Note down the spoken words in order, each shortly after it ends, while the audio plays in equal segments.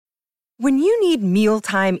When you need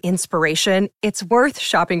mealtime inspiration, it's worth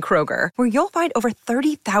shopping Kroger, where you'll find over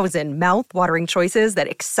 30,000 mouth-watering choices that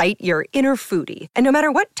excite your inner foodie. And no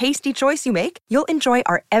matter what tasty choice you make, you'll enjoy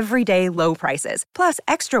our everyday low prices, plus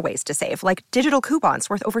extra ways to save, like digital coupons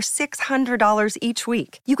worth over $600 each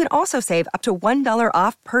week. You can also save up to $1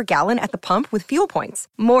 off per gallon at the pump with fuel points.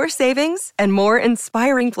 More savings and more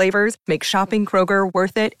inspiring flavors make shopping Kroger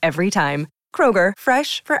worth it every time. Kroger,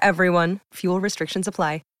 fresh for everyone. Fuel restrictions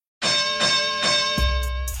apply.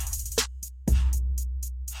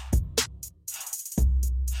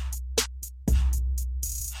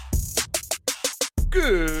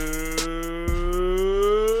 Good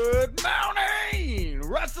morning,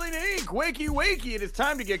 Wrestling Inc. Wakey, wakey. It is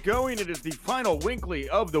time to get going. It is the final Winkley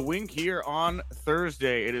of the Wink here on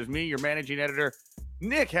Thursday. It is me, your managing editor,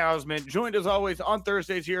 Nick Hausman, joined as always on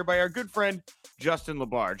Thursdays here by our good friend, Justin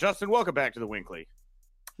LaBar. Justin, welcome back to the Winkley.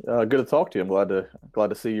 Good to talk to you. I'm glad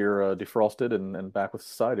to see you're defrosted and back with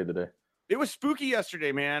society today. It was spooky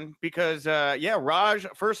yesterday, man, because, Raj,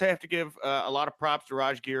 first I have to give a lot of props to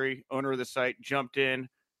Raj Giri, owner of the site, jumped in,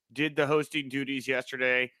 did the hosting duties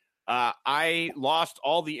yesterday. I lost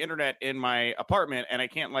all the internet in my apartment, and I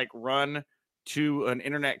can't, run to an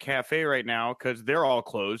internet cafe right now because they're all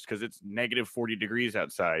closed because it's negative 40 degrees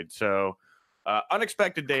outside. So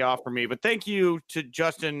unexpected day off for me. But thank you to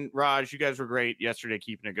Justin, Raj. You guys were great yesterday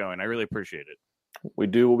keeping it going. I really appreciate it. We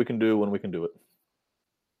do what we can do when we can do it.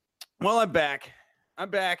 Well, I'm back.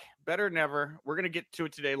 Better than ever. We're going to get to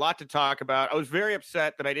it today. A lot to talk about. I was very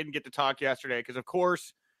upset that I didn't get to talk yesterday because, of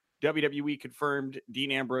course, WWE confirmed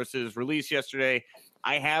Dean Ambrose's release yesterday.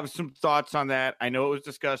 I have some thoughts on that. I know it was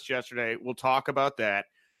discussed yesterday. We'll talk about that.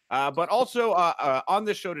 But also on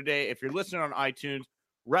this show today, if you're listening on iTunes,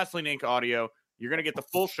 Wrestling Inc. audio, you're going to get the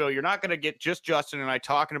full show. You're not going to get just Justin and I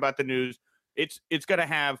talking about the news. It's going to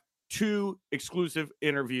have 2 exclusive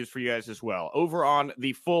interviews for you guys as well. Over on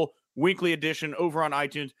the full Weekly edition over on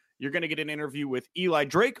iTunes, you're going to get an interview with Eli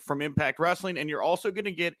Drake from Impact Wrestling, and you're also going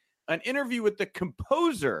to get an interview with the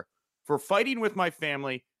composer for Fighting With My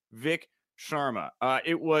Family, Vic Sharma.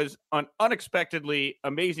 It was an unexpectedly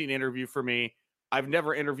amazing interview for me. I've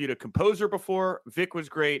never interviewed a composer before. Vic was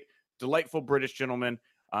great, delightful British gentleman.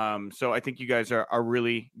 So I think you guys are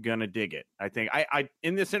really going to dig it. I think I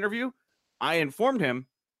in this interview, I informed him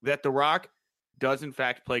that The Rock does in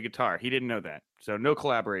fact play guitar. He didn't know that. So no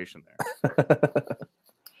collaboration there.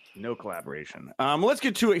 No collaboration. Let's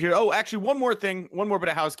get to it here. Oh, actually, one more bit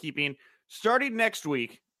of housekeeping. Starting next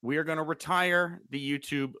week, we are going to retire the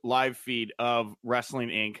YouTube live feed of Wrestling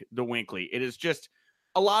Inc., the Winkley. It is just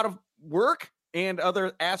a lot of work and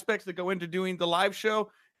other aspects that go into doing the live show.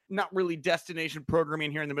 Not really destination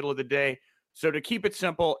programming here in the middle of the day. So to keep it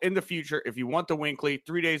simple, in the future, if you want the Winkley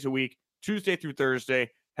 3 days a week, Tuesday through Thursday,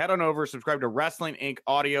 head on over, subscribe to Wrestling Inc.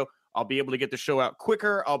 audio. I'll be able to get the show out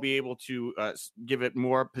quicker. I'll be able to give it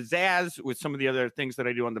more pizzazz with some of the other things that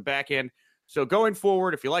I do on the back end. So going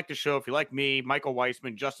forward, if you like the show, if you like me, Michael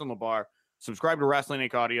Weissman, Justin LaBar, subscribe to Wrestling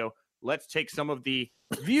Inc. audio. Let's take some of the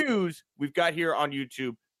views we've got here on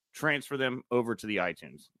YouTube, transfer them over to the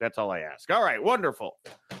iTunes. That's all I ask. All right, wonderful.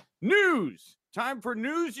 News. Time for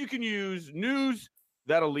news you can use. News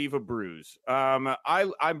that'll leave a bruise. I'm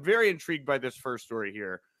very intrigued by this first story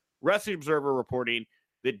here. Wrestling Observer reporting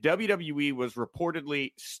that WWE was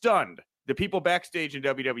reportedly stunned. The people backstage in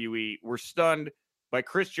WWE were stunned by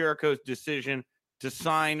Chris Jericho's decision to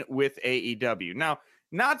sign with AEW. Now,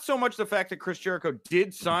 not so much the fact that Chris Jericho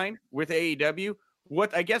did sign with AEW.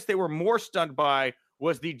 What I guess they were more stunned by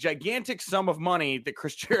was the gigantic sum of money that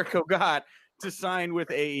Chris Jericho got to sign with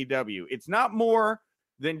AEW. It's not more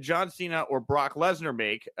than John Cena or Brock Lesnar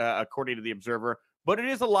make, according to the Observer, but it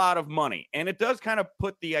is a lot of money. And it does kind of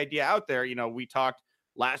put the idea out there. You know, we talked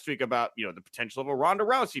last week about, the potential of a Ronda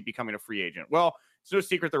Rousey becoming a free agent. Well, it's no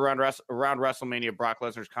secret that around WrestleMania, Brock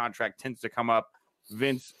Lesnar's contract tends to come up.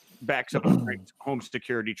 Vince backs up a great home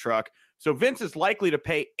security truck. So Vince is likely to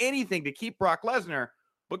pay anything to keep Brock Lesnar,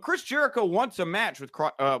 but Chris Jericho wants a match with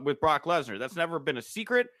Brock Lesnar. That's never been a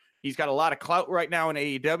secret. He's got a lot of clout right now in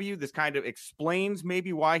AEW. This kind of explains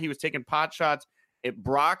maybe why he was taking pot shots at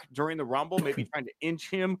Brock during the Rumble, maybe trying to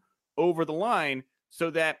inch him over the line so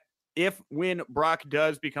that when Brock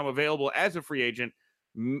does become available as a free agent,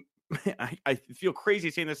 I feel crazy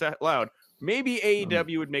saying this out loud, maybe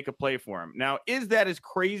AEW would make a play for him. Now, is that as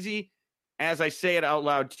crazy as I say it out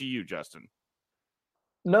loud to you, Justin?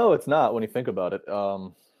 No, it's not when you think about it. As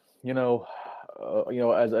you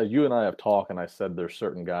and I have talked, and I said there's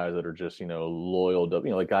certain guys that are just, loyal to,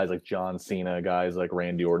 like guys like John Cena, guys like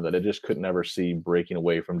Randy Orton that I just could never see breaking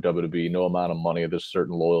away from WWE, no amount of money, there's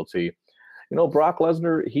certain loyalty. Brock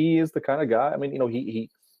Lesnar, he is the kind of guy,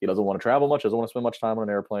 He doesn't want to travel much, doesn't want to spend much time on an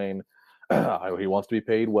airplane. He wants to be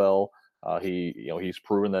paid well. He's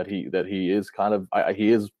proven that he is kind of he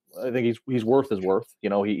is. I think he's worth his worth. He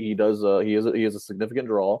is a significant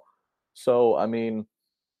draw. So I mean,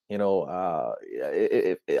 I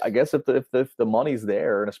guess if the money's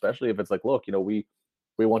there, and especially if it's like, look, we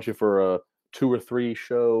want you for a 2 or 3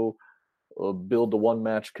 show build to 1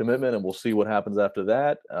 match commitment, and we'll see what happens after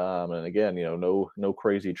that. And again, no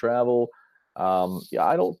crazy travel.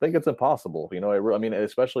 I don't think it's impossible. I mean,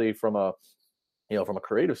 especially from a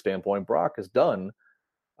creative standpoint, Brock has done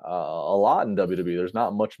a lot in WWE. There's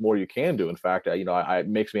not much more you can do. In fact, it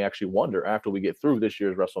makes me actually wonder, after we get through this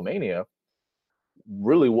year's WrestleMania,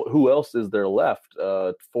 really who else is there left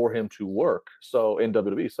for him to work in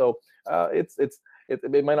WWE. So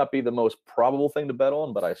it might not be the most probable thing to bet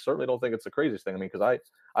on, but I certainly don't think it's the craziest thing. I mean, because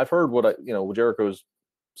I've heard Jericho's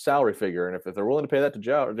salary figure, and if they're willing to pay that to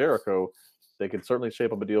Jericho, they could certainly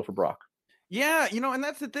shape up a deal for Brock. Yeah, and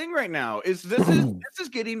that's the thing right now is this is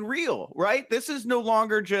getting real, right? This is no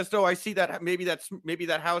longer just, I see that maybe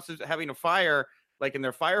that house is having a fire, like in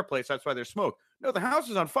their fireplace, that's why there's smoke. No, the house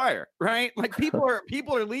is on fire, right? Like people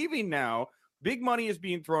are leaving now. Big money is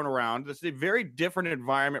being thrown around. This is a very different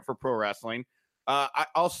environment for pro wrestling.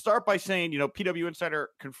 I'll start by saying, PW Insider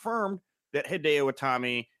confirmed that Hideo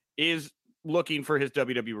Itami is looking for his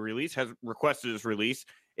WWE release, has requested his release.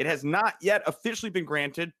 It has not yet officially been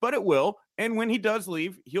granted, but it will. And when he does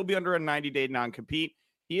leave, he'll be under a 90-day non-compete.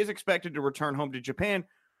 He is expected to return home to Japan,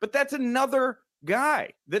 but that's another guy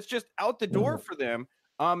that's just out the door for them.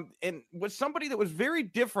 And was somebody that was very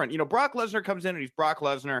different. Brock Lesnar comes in and he's Brock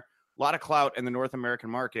Lesnar, a lot of clout in the North American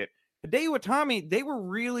market. Hideo Itami, they were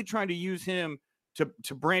really trying to use him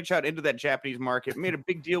to branch out into that Japanese market. Made a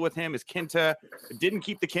big deal with him as Kenta. Didn't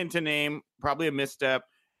keep the Kenta name, probably a misstep.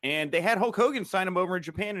 And they had Hulk Hogan sign him over in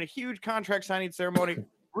Japan in a huge contract signing ceremony.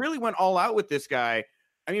 Really went all out with this guy.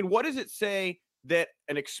 I mean, what does it say that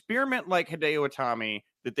an experiment like Hideo Itami,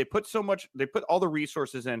 that they put all the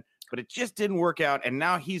resources in, but it just didn't work out, and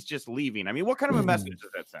now he's just leaving? I mean, what kind of a message does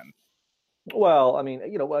that send? Well, I mean,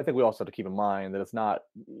 I think we also have to keep in mind that it's not,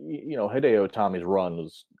 Hideo Itami's run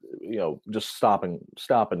was, just stop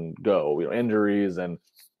and go, injuries. And,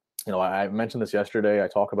 I mentioned this yesterday. I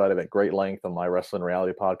talk about it at great length on my Wrestling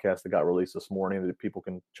Reality podcast that got released this morning that people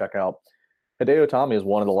can check out. Hideo Itami is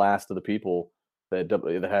one of the last of the people that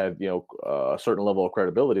had, a certain level of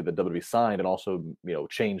credibility that WWE signed and also,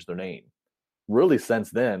 changed their name. Really,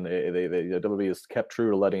 since then, WWE has kept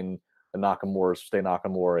true to letting the Nakamura stay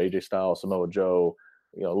Nakamura, AJ Styles, Samoa Joe,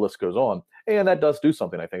 the list goes on. And that does do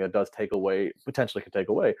something. I think it does potentially could take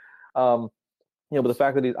away. But the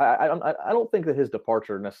fact that I don't think that his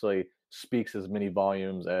departure necessarily speaks as many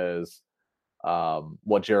volumes as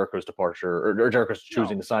what Jericho's departure or Jericho's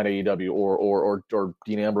choosing to sign AEW or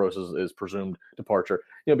Dean Ambrose's presumed departure.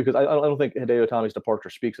 Because I don't think Hideo Itami's departure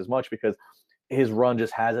speaks as much because his run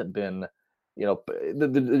just hasn't been,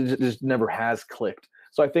 it just never has clicked.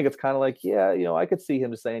 So I think it's kind of like, I could see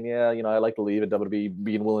him just saying, I like to leave, and WWE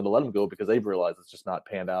being willing to let him go because they've realized it's just not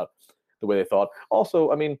panned out the way they thought.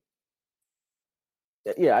 Also, I mean,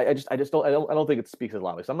 I don't think it speaks as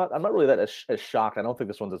loudly. So I'm not really that as shocked. I don't think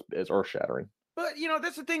this one's as earth shattering. But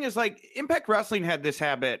that's the thing is, like, Impact Wrestling had this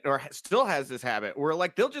habit, or still has this habit, where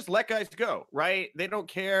like they'll just let guys go, right? They don't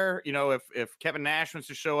care, if Kevin Nash wants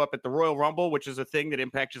to show up at the Royal Rumble, which is a thing that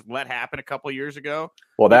Impact just let happen a couple of years ago.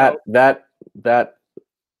 Well, that.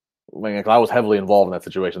 I mean, I was heavily involved in that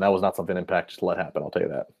situation. That was not something Impact just let happen. I'll tell you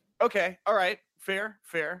that. Okay, all right, fair.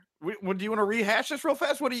 Do you want to rehash this real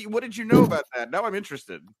fast? What did you know about that? Now I'm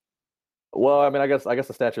interested. Well, I mean, I guess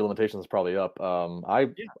the statute of limitations is probably up.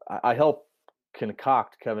 I helped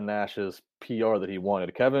concoct Kevin Nash's PR that he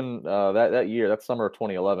wanted. Kevin, that year, that summer of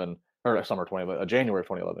 2011, or January of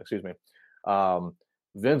 2011, excuse me.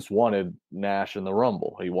 Vince wanted Nash in the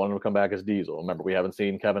Rumble. He wanted him to come back as Diesel. Remember, we haven't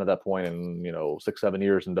seen Kevin at that point in 6-7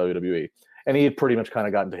 years in WWE, and he had pretty much kind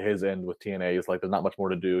of gotten to his end with TNA. He's like, there's not much more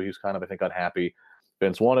to do. He's kind of, I think, unhappy.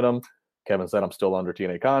 Vince wanted him. Kevin said, I'm still under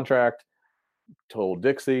TNA contract. Told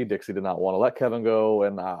Dixie. Dixie did not want to let Kevin go,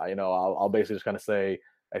 and I'll basically just kind of say,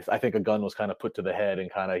 I think a gun was kind of put to the head,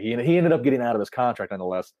 and kind of he ended up getting out of his contract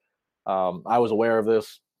nonetheless. I was aware of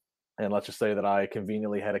this, and let's just say that I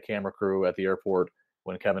conveniently had a camera crew at the airport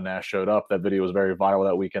when Kevin Nash showed up. That video was very viral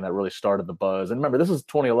that weekend. That really started the buzz. And remember, this is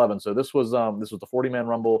 2011, so this was the 40-man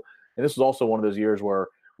Rumble, and this was also one of those years where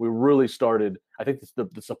we really started. I think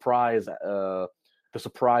the surprises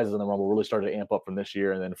in the Rumble really started to amp up from this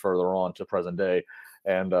year and then further on to present day.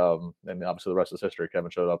 And obviously the rest is history. Kevin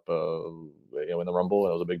showed up, in the Rumble,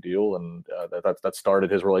 and it was a big deal. And that started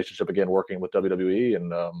his relationship again, working with WWE.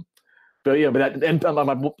 And But yeah, but that and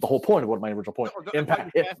the whole point of what my original point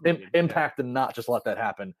impact did not just let that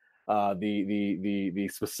happen. The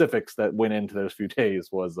specifics that went into those few days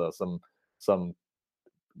was some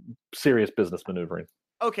serious business maneuvering.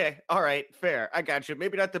 Okay, all right, fair. I got you.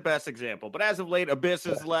 Maybe not the best example, but as of late, Abyss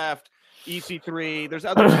has left, EC3. There's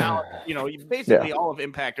other talent. Basically all of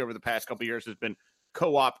Impact over the past couple of years has been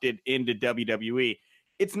co-opted into WWE.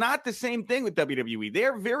 It's not the same thing with WWE.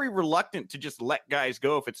 They're very reluctant to just let guys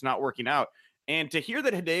go if it's not working out. And to hear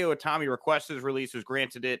that Hideo Itami requested his release, has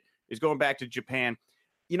granted it, is going back to Japan.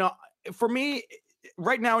 For me,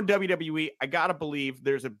 right now in WWE, I got to believe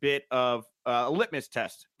there's a bit of a litmus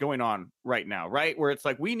test going on right now, right? Where it's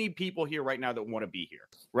like, we need people here right now that want to be here,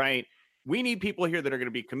 right? We need people here that are going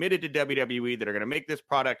to be committed to WWE, that are going to make this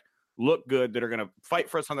product look good, that are going to fight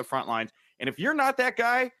for us on the front lines. And if you're not that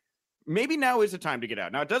guy, maybe now is the time to get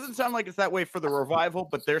out. Now, it doesn't sound like it's that way for the Revival,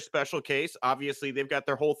 but their special case, obviously, they've got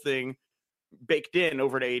their whole thing baked in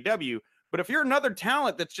over to AEW. But if you're another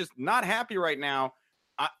talent that's just not happy right now,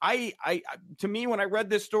 to me, when I read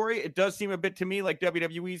this story, it does seem a bit to me like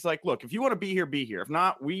WWE's like, look, if you want to be here, be here. If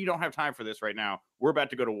not, we don't have time for this right now. We're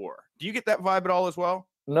about to go to war. Do you get that vibe at all as well?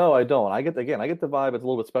 No, I don't. I get the vibe. It's a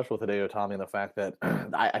little bit special with Hideo Itami and the fact that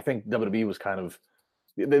I think WWE was kind of,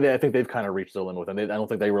 I think they've kind of reached their limit with him. I don't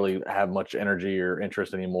think they really have much energy or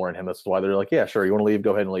interest anymore in him. That's why they're like, yeah, sure, you want to leave,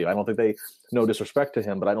 go ahead and leave. I don't think they, no disrespect to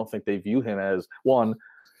him, but I don't think they view him as, one,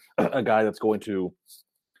 a guy that's going to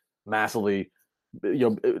massively,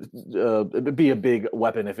 be a big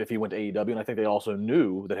weapon if he went to AEW. And I think they also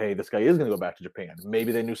knew that, hey, this guy is going to go back to Japan.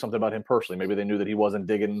 Maybe they knew something about him personally. Maybe they knew that he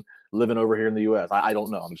wasn't living over here in the U.S. I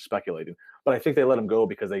don't know. I'm just speculating. But I think they let him go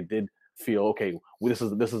because they did feel, okay, this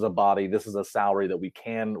is a body, this is a salary that we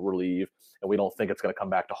can relieve, and we don't think it's going to come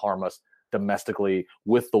back to harm us domestically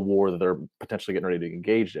with the war that they're potentially getting ready to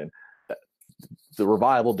engage in. The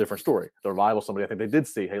Revival, different story. The Revival, somebody I think they did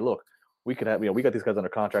see, hey, look, we could have, we got these guys under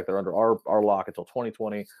contract. They're under our lock until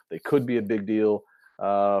 2020. They could be a big deal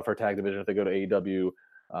for tag division if they go to AEW.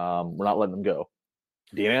 We're not letting them go.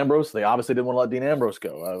 Dean Ambrose, they obviously didn't want to let Dean Ambrose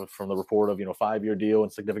go from the report of 5-year deal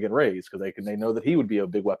and significant raise because they know that he would be a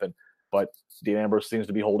big weapon. But Dean Ambrose seems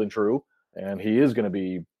to be holding true, and he is going to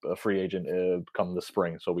be a free agent come the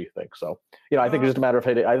spring. So we think so. I think it's just a matter of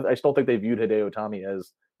Hideo. I still think they viewed Hideo Itami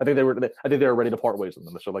as I think they were ready to part ways with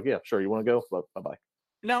them. They're like, yeah, sure, you want to go? Bye bye.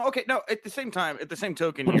 Now, okay, no. At the same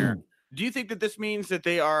token here, do you think that this means that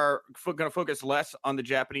they are going to focus less on the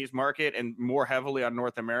Japanese market and more heavily on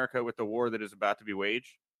North America with the war that is about to be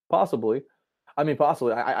waged? Possibly. I mean,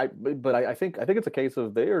 possibly. But I think it's a case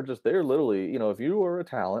of they're literally, if you are a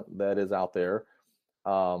talent that is out there,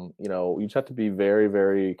 you just have to be very,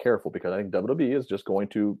 very careful because I think WWE is just going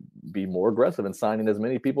to be more aggressive in signing as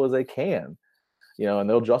many people as they can, and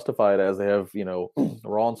they'll justify it as they have,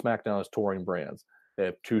 Raw and SmackDown as touring brands. They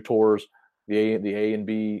have 2 tours, the A and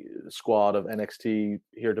B squad of NXT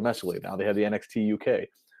here domestically. Now they have the NXT UK.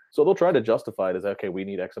 So they'll try to justify it as, okay, we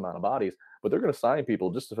need X amount of bodies, but they're going to sign people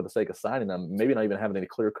just for the sake of signing them, maybe not even having any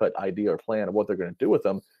clear-cut idea or plan of what they're going to do with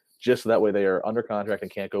them, just so that way they are under contract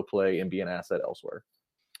and can't go play and be an asset elsewhere.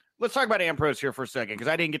 Let's talk about Ambrose here for a second, because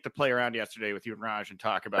I didn't get to play around yesterday with you and Raj and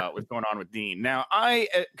talk about what's going on with Dean. Now, I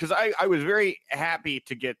was very happy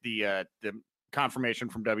to get the confirmation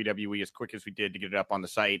from WWE as quick as we did to get it up on the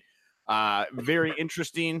site. Very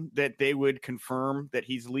interesting that they would confirm that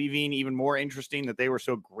he's leaving. Even more interesting that they were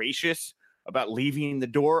so gracious about leaving the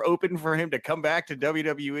door open for him to come back to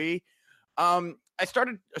WWE. I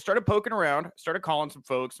started poking around, started calling some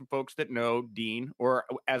folks that know Dean, or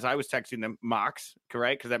as I was texting them, Mox,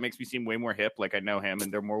 correct? Because that makes me seem way more hip, like I know him,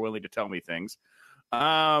 and they're more willing to tell me things.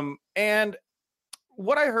 And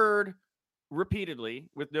what I heard repeatedly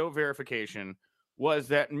with no verification was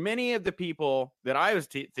that many of the people that I was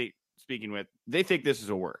speaking with, they think this is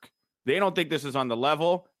a work. They don't think this is on the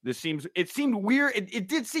level. It seemed weird. It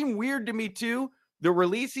did seem weird to me too, the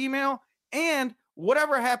release email and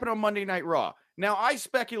whatever happened on Monday Night Raw. Now, I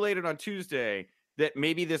speculated on Tuesday that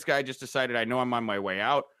maybe this guy just decided, I know I'm on my way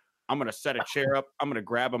out. I'm going to set a chair up. I'm going to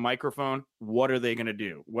grab a microphone. What are they going to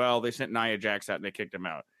do? Well, they sent Nia Jax out and they kicked him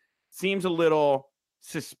out. Seems a little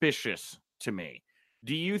suspicious to me.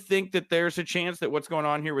 Do you think that there's a chance that what's going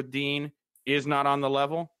on here with Dean is not on the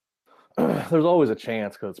level? There's always a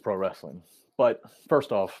chance because it's pro wrestling. But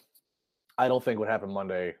first off, I don't think what happened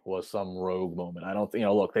Monday was some rogue moment. I don't think,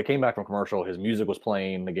 look, they came back from commercial. His music was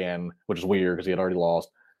playing again, which is weird because he had already lost.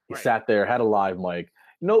 He sat there, had a live mic.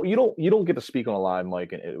 No, you don't get to speak on a live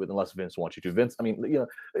mic unless Vince wants you to. Vince, I mean,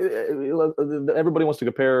 everybody wants to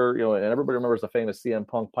compare, and everybody remembers the famous CM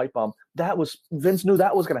Punk pipe bomb. That was, Vince knew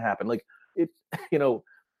that was going to happen. Like it,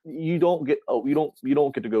 you don't get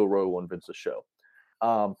to go rogue on Vince's show.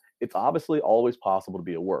 It's obviously always possible to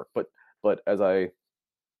be at work, but as I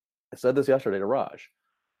said this yesterday to Raj,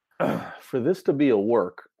 for this to be a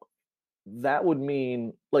work, that would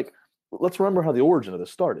mean, like, let's remember how the origin of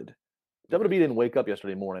this started. WWE didn't wake up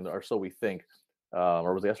yesterday morning, or so we think,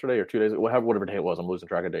 or was it yesterday or 2 days, whatever day it was. I'm losing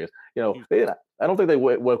track of days. I don't think they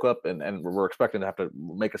woke up and were expecting to have to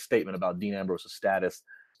make a statement about Dean Ambrose's status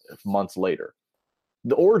months later.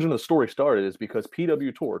 The origin of the story started is because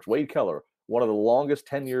PW Torch, Wade Keller, one of the longest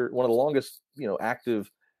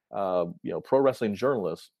active, pro wrestling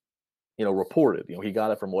journalists, reported, he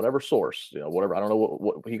got it from whatever source, whatever. I don't know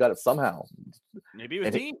what he got it somehow. Maybe it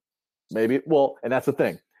was Dean. And that's the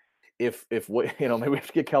thing. If maybe we have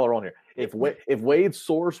to get Keller on here. If Wade's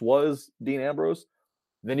source was Dean Ambrose,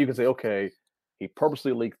 then you can say, okay, he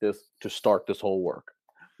purposely leaked this to start this whole work.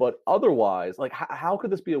 But otherwise, like, how could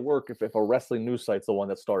this be a work if a wrestling news site's the one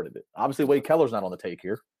that started it? Obviously, Wade Keller's not on the take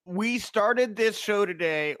here. We started this show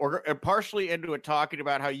today, or partially into it, talking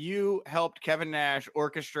about how you helped Kevin Nash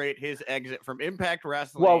orchestrate his exit from Impact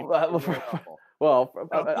Wrestling. I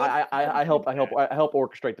help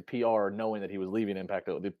orchestrate the PR, knowing that he was leaving Impact,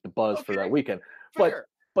 the buzz for that weekend. Fair.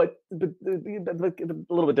 But a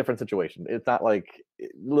little bit different situation. It's not like a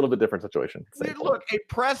little bit different situation. Look, a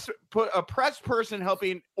press person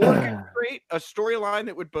helping orchestrate a storyline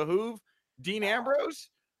that would behoove Dean Ambrose,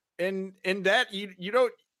 and that you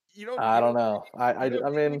don't. I don't know. I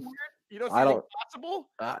mean, you don't see anything possible.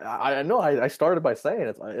 I know. I started by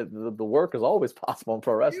saying the work is always possible in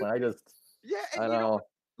pro wrestling. I know.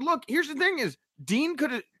 Look, here's the thing: is Dean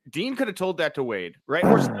could have told that to Wade, right,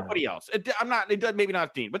 or somebody else. Maybe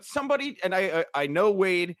not Dean, but somebody. And I know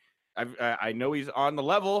Wade. I know he's on the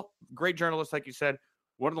level. Great journalist, like you said,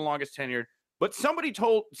 one of the longest tenured. But somebody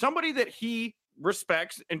that he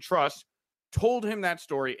respects and trusts told him that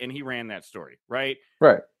story, and he ran that story, right?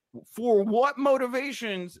 Right. For what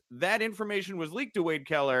motivations that information was leaked to Wade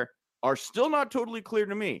Keller are still not totally clear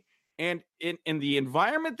to me. And in the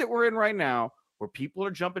environment that we're in right now, where people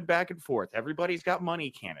are jumping back and forth, everybody's got money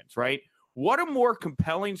cannons, right? What a more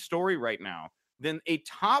compelling story right now than a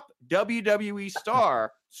top WWE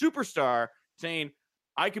superstar saying,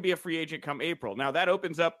 I could be a free agent come April. Now that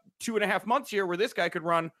opens up 2.5 months here where this guy could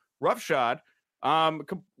run roughshod,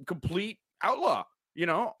 complete outlaw,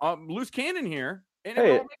 loose cannon here. And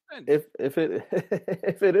hey, it all makes sense.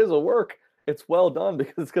 If it is a work, it's well done,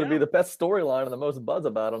 because it's going to be the best storyline and the most buzz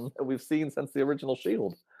about him that we've seen since the original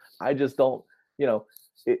Shield. I just don't, I'll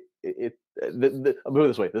put it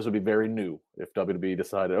this way. This would be very new if WWE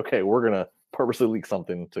decided, okay, we're going to purposely leak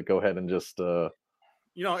something to go ahead and just,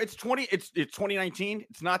 it's 2019.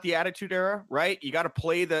 It's not the Attitude Era, right? You got to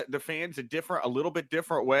play the fans a little bit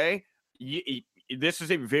different way. This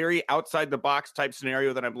is a very outside the box type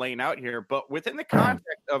scenario that I'm laying out here, but within the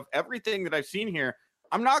context of everything that I've seen here,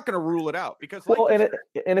 I'm not going to rule it out, because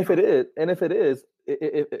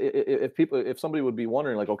if somebody would be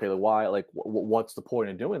wondering, like, okay, why, like, what's the point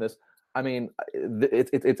in doing this? I mean,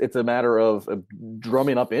 it's a matter of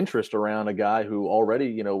drumming up interest around a guy who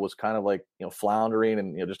already, was kind of like, floundering,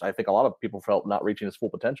 and just, I think a lot of people felt not reaching his full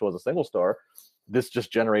potential as a single star. This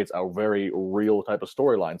just generates a very real type of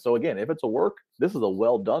storyline. So again, if it's a work, this is a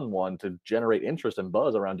well done one to generate interest and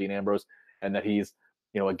buzz around Dean Ambrose, and that he's,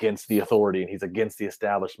 against the authority and he's against the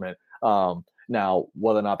establishment. Now,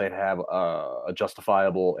 whether or not they'd have a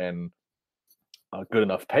justifiable and a good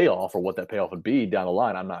enough payoff, or what that payoff would be down the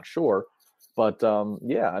line, I'm not sure. But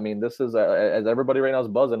yeah, I mean, this is as everybody right now is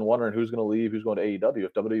buzzing, wondering who's going to leave, who's going to AEW.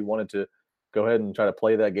 If WWE wanted to go ahead and try to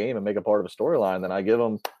play that game and make a part of a storyline, then I give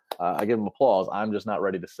them applause. I'm just not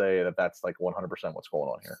ready to say that that's like 100% what's going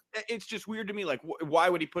on here. It's just weird to me. Like, why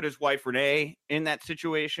would he put his wife Renee in that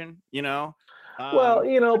situation?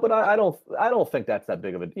 But I don't think that's that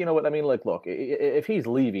big of a. You know what I mean? Like, look, if he's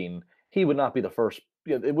leaving, he would not be the first.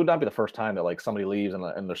 It would not be the first time that, like, somebody leaves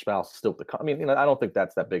and their spouse is still the. I mean, I don't think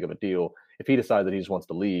that's that big of a deal. If he decides that he just wants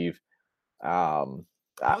to leave, Punk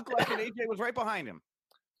like and AJ was right behind him.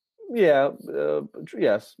 Yeah,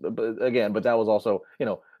 yes, but that was also,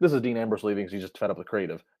 this is Dean Ambrose leaving because he's just fed up with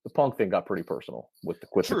creative. The Punk thing got pretty personal with the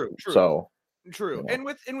True. So true, and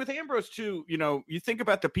with Ambrose too, you think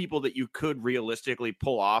about the people that you could realistically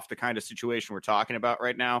pull off the kind of situation we're talking about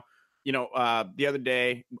right now. The other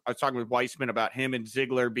day I was talking with Weissman about him and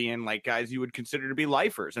Ziggler being like guys you would consider to be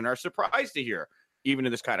lifers and are surprised to hear even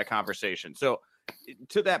in this kind of conversation. So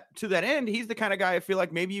to that end, he's the kind of guy I feel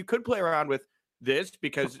like maybe you could play around with this,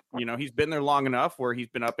 because he's been there long enough where he's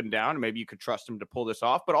been up and down, and maybe you could trust him to pull this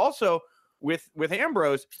off. But also, with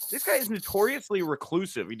Ambrose, this guy is notoriously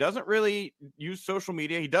reclusive. He doesn't really use social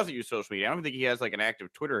media. He doesn't use social media. I don't think he has like an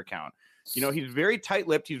active Twitter account. You know, he's very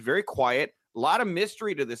tight-lipped. He's very quiet. A lot of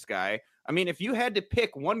mystery to this guy. I mean, if you had to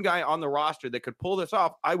pick one guy on the roster that could pull this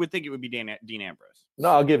off, I would think it would be Dean Ambrose. No,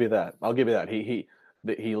 I'll give you that.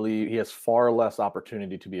 He has far less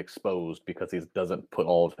opportunity to be exposed because he doesn't put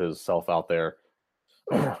all of his self out there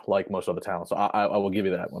like most of the talent. So I will give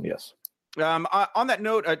you that one. Yes. On that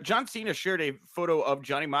note, John Cena shared a photo of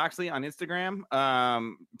Johnny Moxley on Instagram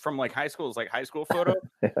from like high school. It's like high school photo.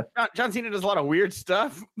 Yeah. John Cena does a lot of weird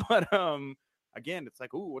stuff, but again, it's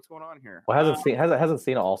like, ooh, what's going on here? Well, hasn't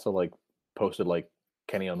Cena also like posted like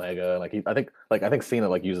Kenny Omega? Like I think Cena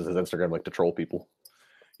like uses his Instagram like to troll people.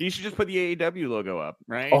 You should just put the AEW logo up,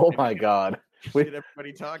 right? Oh my God. Get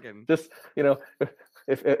everybody talking. Just, you know,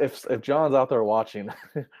 if John's out there watching,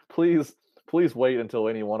 please wait until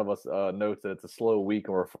any one of us notes that it's a slow week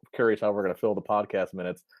and we're curious how we're going to fill the podcast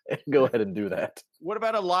minutes, and go ahead and do that. What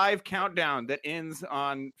about a live countdown that ends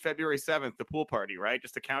on February 7th, the pool party, right?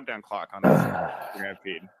 Just a countdown clock on the Instagram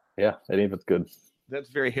feed. Yeah, any of it's good. That's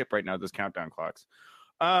very hip right now, those countdown clocks.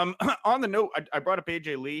 On the note, I brought up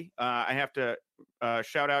AJ Lee. I have to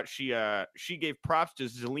shout out. She gave props to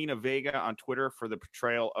Zelina Vega on Twitter for the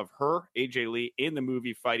portrayal of her, AJ Lee, in the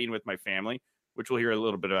movie Fighting with My Family, which we'll hear a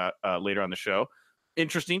little bit about later on the show.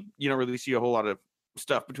 Interesting. You don't really see a whole lot of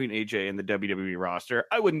stuff between AJ and the WWE roster.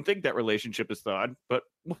 I wouldn't think that relationship is thawed, but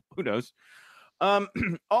who knows?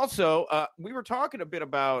 Also, we were talking a bit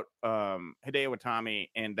about Hideo Itami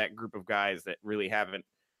and that group of guys that really haven't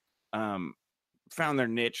found their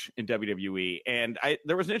niche in WWE. And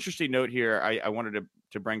there was an interesting note here I wanted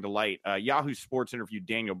to bring to light. Yahoo Sports interviewed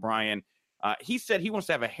Daniel Bryan. He said he wants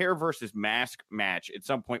to have a hair versus mask match at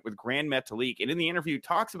some point with Grand Metalik. And in the interview,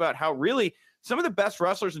 talks about how really some of the best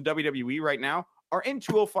wrestlers in WWE right now are in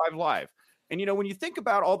 205 Live. And, you know, when you think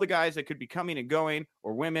about all the guys that could be coming and going,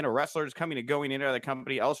 or women or wrestlers coming and going into the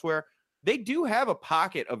company elsewhere, they do have a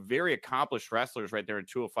pocket of very accomplished wrestlers right there in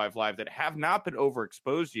 205 Live that have not been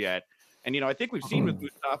overexposed yet. And, you know, I think we've seen with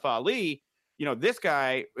Mustafa Ali, you know, this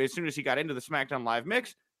guy, as soon as he got into the SmackDown Live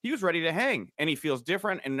mix, he was ready to hang, and he feels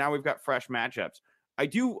different. And now we've got fresh matchups. I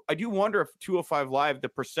do wonder if 205 Live, the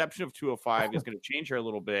perception of 205 is going to change here a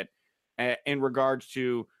little bit in regards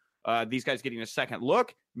to these guys getting a second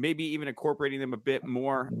look, maybe even incorporating them a bit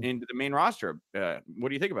more into the main roster. What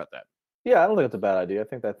do you think about that? Yeah, I don't think it's a bad idea.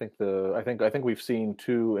 I think we've seen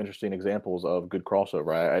two interesting examples of good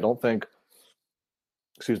crossover. I don't think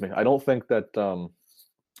that you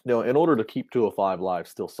know, in order to keep 205 Live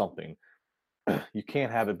still something, you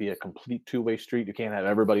can't have it be a complete two-way street. You can't have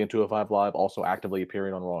everybody in 205 Live also actively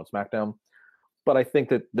appearing on Raw and SmackDown. But I think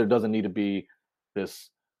that there doesn't need to be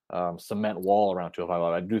this cement wall around 205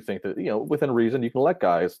 Live. I do think that, you know, within reason, you can let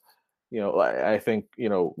guys, you know, I think, you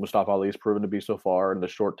know, Mustafa Ali has proven to be so far in the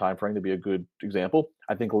short time frame to be a good example.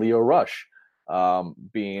 I think Leo Rush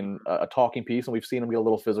being a talking piece, and we've seen him get a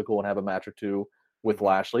little physical and have a match or two with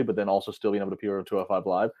Lashley, but then also still being able to appear on 205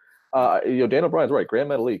 Live. You know, Daniel Bryan's right. Grand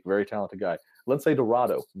Metalik, very talented guy. Lindsay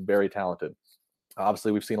Dorado, very talented.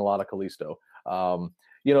 Obviously, we've seen a lot of Kalisto.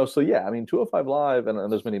 You know, so yeah, I mean, 205 Live,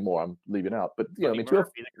 and there's many more I'm leaving out, but you know, I mean,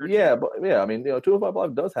 205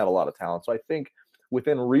 Live does have a lot of talent. So I think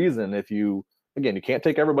within reason, if you can't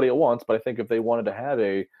take everybody at once, but I think if they wanted to have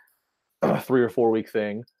a 3 or 4 week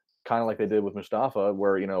thing, kind of like they did with Mustafa,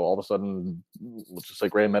 where, you know, all of a sudden, let's just say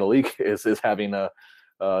Grand Metalik is having an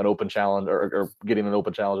open challenge or getting an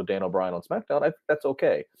open challenge with Dan O'Brien on SmackDown, I think that's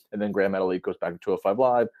okay. And then Grand Metalik goes back to 205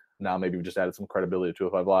 Live. Now maybe we just added some credibility to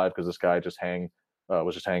 205 Live because this guy was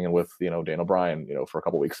just hanging with, you know, Dan O'Brien, you know, for a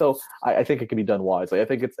couple of weeks. So I think it can be done wisely. I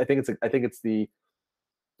think it's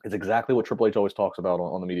exactly what Triple H always talks about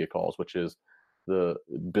on the media calls, which is the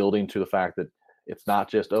building to the fact that it's not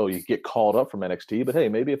just, oh, you get called up from NXT, but hey,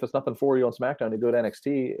 maybe if there's nothing for you on SmackDown, you go to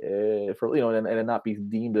NXT for, you know, and it not be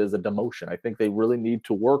deemed as a demotion. I think they really need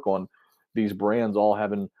to work on these brands all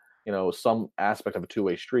having, you know, some aspect of a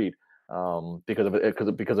two-way street, because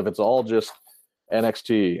if it's all just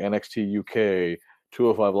NXT UK,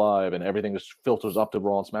 205 Live, and everything just filters up to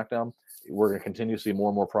Raw and SmackDown, we're going to continue to see more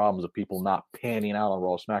and more problems of people not panning out on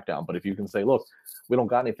Raw and SmackDown. But if you can say, look, we don't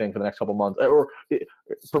got anything for the next couple of months, or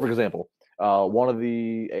perfect example, one of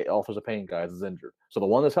the Authors of Pain guys is injured. So the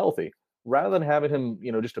one that's healthy, rather than having him,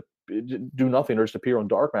 you know, just to do nothing or just appear on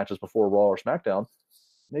dark matches before Raw or SmackDown,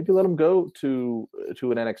 maybe let him go to an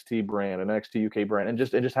NXT brand, an NXT UK brand, and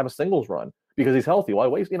just have a singles run because he's healthy. Why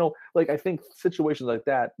waste? You know, like I think situations like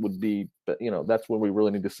that would be, you know, that's when we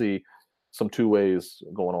really need to see some two ways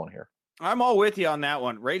going on here. I'm all with you on that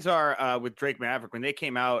one. Razor with Drake Maverick, when they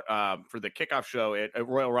came out for the kickoff show at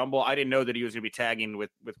Royal Rumble, I didn't know that he was going to be tagging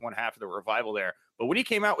with one half of the Revival there. But when he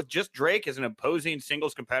came out with just Drake as an opposing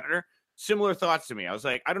singles competitor, similar thoughts to me. I was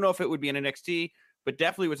like, I don't know if it would be in NXT, but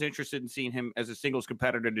definitely was interested in seeing him as a singles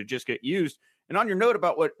competitor to just get used. And on your note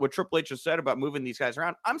about what Triple H has said about moving these guys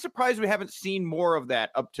around, I'm surprised we haven't seen more of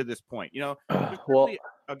that up to this point. You know, there's Well,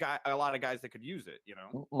 a lot of guys that could use it, you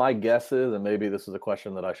know. my guess is, and maybe this is a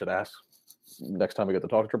question that I should ask next time we get to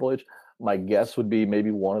talk to Triple H. My guess would be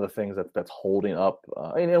maybe one of the things that's holding up,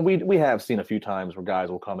 and we have seen a few times where guys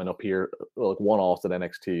will come in up here like one-offs at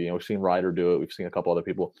NXT. You know, we've seen Ryder do it. We've seen a couple other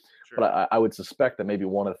people, Sure. but I would suspect that maybe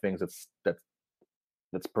one of the things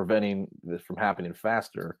that's preventing this from happening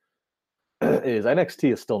faster is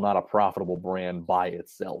NXT is still not a profitable brand by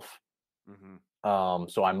itself. Mm-hmm.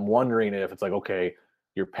 So I'm wondering if it's like, okay,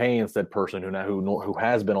 you're paying said person who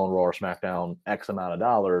has been on Raw or SmackDown X amount of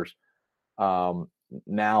dollars,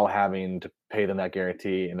 now having to pay them that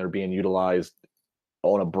guarantee, and they're being utilized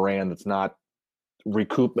on a brand that's not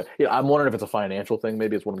recoup. Yeah, I'm wondering if it's a financial thing.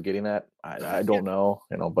 Maybe it's what I'm getting at. I don't know,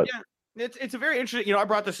 but yeah. It's a very interesting. You know, I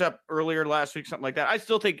brought this up earlier last week, something like that. I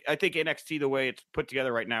think NXT, the way it's put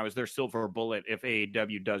together right now, is their silver bullet if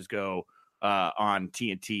AEW does go on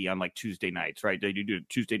TNT on like Tuesday nights, right? They do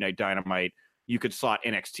Tuesday Night Dynamite. You could slot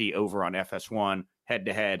NXT over on FS1 head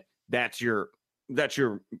to head. That's your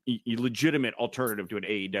legitimate alternative to an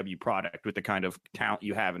AEW product with the kind of talent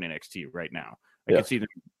you have in NXT right now. I can see them.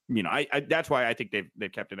 You know, I that's why I think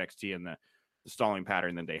they've kept NXT in the stalling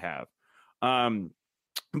pattern that they have.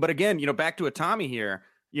 But again, you know, back to Itami here,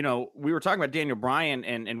 you know, we were talking about Daniel Bryan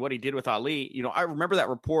and what he did with Ali. You know, I remember that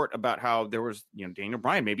report about how there was, you know, Daniel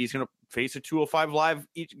Bryan, maybe he's going to face a 205 Live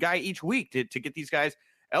guy each week to get these guys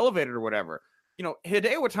elevated or whatever. You know,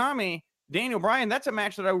 Hideo Itami, Daniel Bryan, that's a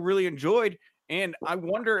match that I really enjoyed. And I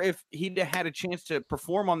wonder if he'd had a chance to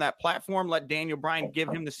perform on that platform, let Daniel Bryan give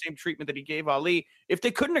him the same treatment that he gave Ali, if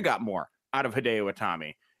they couldn't have got more out of Hideo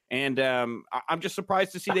Itami. And I'm just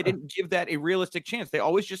surprised to see they didn't give that a realistic chance. They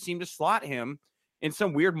always just seem to slot him in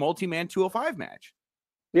some weird multi-man 205 match.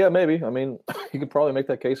 Yeah, maybe. I mean, you could probably make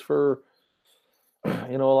that case for,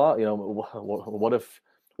 a lot. You know, what if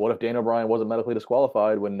Daniel Bryan wasn't medically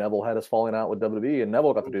disqualified when Neville had his falling out with WWE and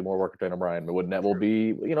Neville got to do more work with Daniel Bryan? Would Neville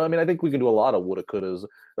be, I think we can do a lot of woulda, couldas.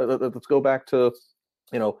 Let's go back to,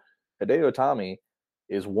 Hideo Itami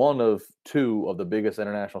is one of two of the biggest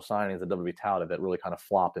international signings that WWE touted that really kind of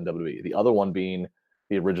flopped in WWE. The other one being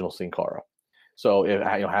the original Sin Cara. So if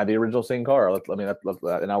had the original Sin Cara, and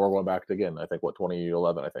now we're going back to, again, I think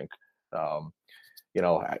 2011, I think.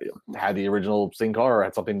 Had the original Sin Cara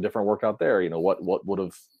had something different worked out there,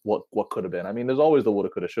 what could have been. I mean, there's always the woulda,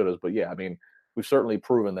 coulda, shouldas, but yeah, I mean, we've certainly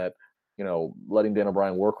proven that, letting Daniel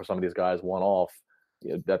Bryan work with some of these guys one off,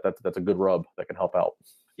 that's a good rub that can help out.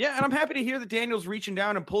 Yeah, and I'm happy to hear that Daniel's reaching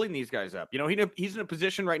down and pulling these guys up. He's in a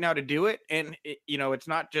position right now to do it, and it's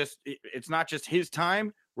not just his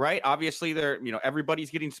time, right? Obviously, everybody's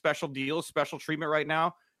getting special deals, special treatment right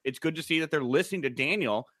now. It's good to see that they're listening to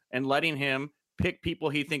Daniel and letting him pick people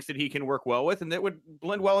he thinks that he can work well with, and that would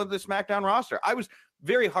blend well into the SmackDown roster. I was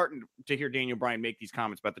very heartened to hear Daniel Bryan make these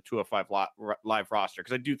comments about the 205 Live roster,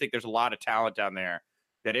 because I do think there's a lot of talent down there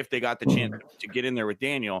that if they got the chance to get in there with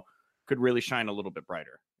Daniel, could really shine a little bit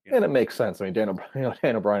brighter. And it makes sense. I mean, Daniel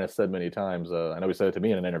Bryan has said many times, I know he said it to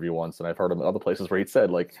me in an interview once, and I've heard him in other places where he said,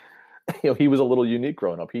 like, he was a little unique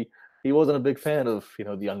growing up. He wasn't a big fan of,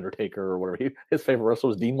 The Undertaker or whatever. His favorite wrestler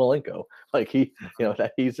was Dean Malenko. Like,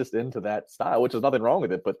 that he's just into that style, which is nothing wrong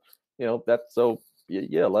with it. But, that's so,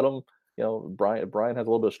 yeah, let him, Bryan has a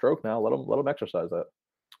little bit of stroke now. Let him exercise that.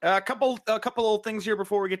 A couple of things here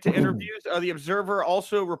before we get to interviews. The Observer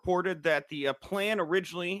also reported that the plan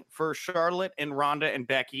originally for Charlotte and Ronda and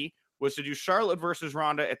Becky was to do Charlotte versus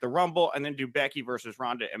Ronda at the Rumble and then do Becky versus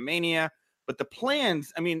Ronda at Mania. But the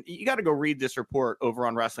plans, I mean, you got to go read this report over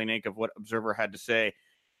on Wrestling Inc. of what Observer had to say.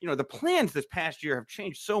 The plans this past year have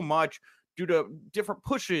changed so much due to different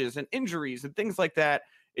pushes and injuries and things like that.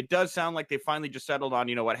 It does sound like they finally just settled on,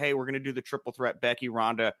 hey, we're going to do the triple threat Becky,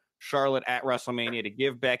 Ronda, Charlotte at WrestleMania to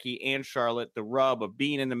give Becky and Charlotte the rub of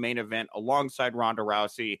being in the main event alongside Ronda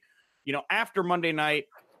Rousey. After Monday night,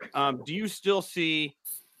 do you still see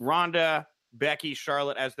Ronda, Becky,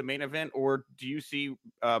 Charlotte as the main event, or do you see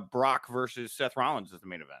Brock versus Seth Rollins as the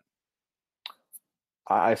main event?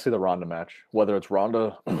 I see the Ronda match, whether it's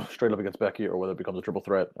Ronda straight up against Becky or whether it becomes a triple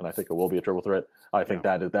threat, and I think it will be a triple threat. I think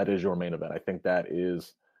that is your main event. I think that's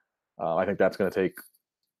going to take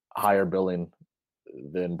higher billing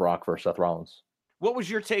than Brock versus Seth Rollins. What was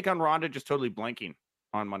your take on Ronda just totally blanking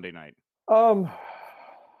on Monday night?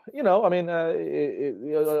 I mean,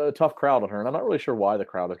 a tough crowd on her, and I'm not really sure why the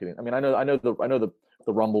crowd is getting. I mean, I know the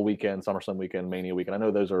Rumble weekend, SummerSlam weekend, Mania weekend. I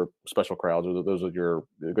know those are special crowds. Those are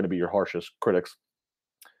going to be your harshest critics.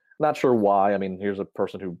 Not sure why. I mean, here's a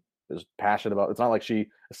person who is passionate about. It's not like she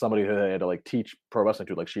is somebody who had to like teach pro wrestling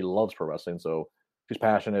to. Like she loves pro wrestling, so she's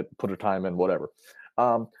passionate, put her time in, whatever.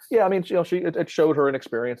 Yeah, I mean, it showed her an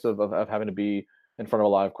experience of having to be in front of a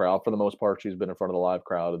live crowd. For the most part, she's been in front of the live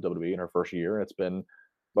crowd of WWE in her first year, and it's been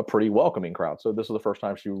a pretty welcoming crowd. So this is the first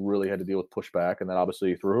time she really had to deal with pushback, and that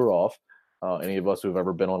obviously threw her off. Any of us who've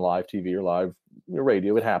ever been on live TV or live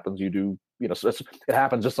radio, it happens. You do, it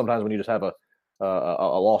happens just sometimes when you just have a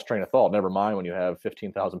lost train of thought. Never mind when you have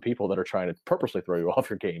 15,000 people that are trying to purposely throw you off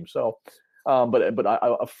your game. So,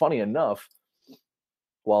 but funny enough,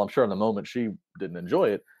 while I'm sure in the moment she didn't enjoy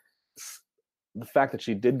it, the fact that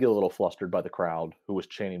she did get a little flustered by the crowd who was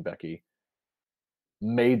chanting Becky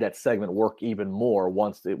made that segment work even more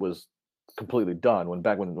once it was completely done. When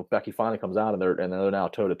Becky finally comes out and they're now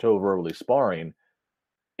toe to toe verbally sparring,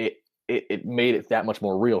 it made it that much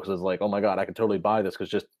more real, because it's like, oh my God, I can totally buy this, because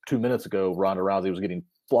just 2 minutes ago Ronda Rousey was getting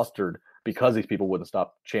flustered because these people wouldn't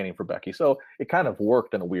stop chanting for Becky. So it kind of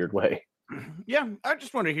worked in a weird way. Yeah, I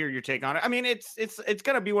just want to hear your take on it. I mean, it's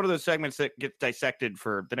going to be one of those segments that gets dissected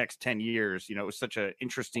for the next 10 years. It was such an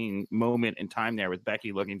interesting moment in time there with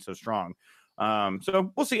Becky looking so strong.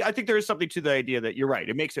 So we'll see. I think there is something to the idea that you're right.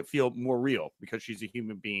 It makes it feel more real because she's a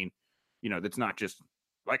human being, that's not just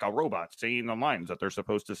like a robot saying the lines that they're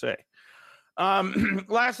supposed to say.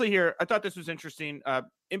 Lastly here, I thought this was interesting.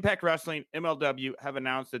 Impact Wrestling, MLW, have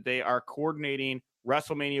announced that they are coordinating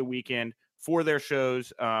WrestleMania weekend for their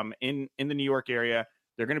shows in the New York area.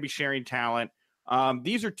 They're going to be sharing talent.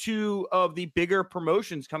 These are two of the bigger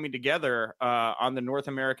promotions coming together on the North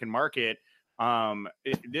American market.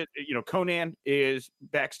 Conan is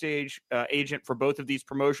backstage agent for both of these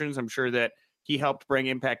promotions. I'm sure that he helped bring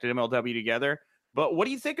Impact and MLW together. But what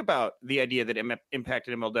do you think about the idea that Impact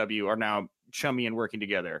and MLW are now chummy and working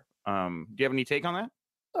together? Do you have any take on that?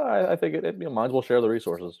 I think it might as well share the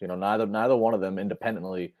resources. Neither one of them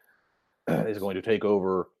independently is going to take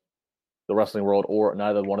over the wrestling world, or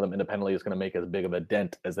neither one of them independently is going to make as big of a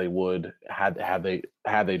dent as they would had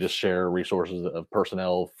they just share resources of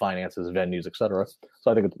personnel, finances, venues, etc.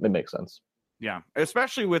 So I think it makes sense. Yeah,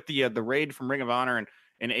 especially with the raid from Ring of Honor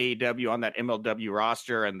and AEW on that MLW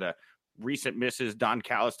roster, and the recent misses Don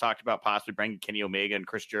Callis talked about possibly bringing Kenny Omega and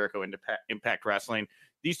Chris Jericho into Impact Wrestling.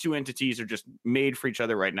 These two entities are just made for each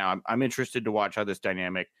other right now. I'm interested to watch how this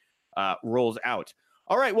dynamic rolls out.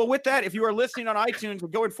 All right. Well, with that, if you are listening on iTunes,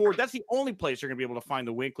 going forward, that's the only place you're going to be able to find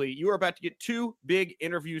the Winkley. You are about to get two big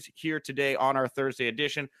interviews here today on our Thursday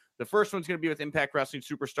edition. The first one's going to be with Impact Wrestling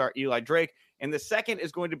superstar Eli Drake, and the second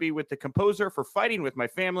is going to be with the composer for Fighting With My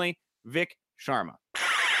Family, Vic Sharma.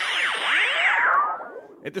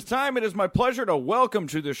 At this time, it is my pleasure to welcome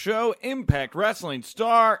to the show Impact Wrestling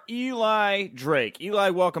star Eli Drake. Eli,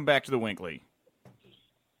 welcome back to the Winkley.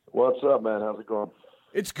 What's up, man? How's it going?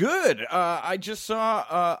 It's good. I just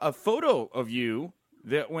saw a photo of you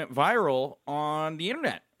that went viral on the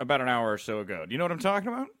internet about an hour or so ago. Do you know what I'm talking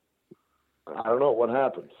about? I don't know. What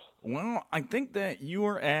happened? Well, I think that you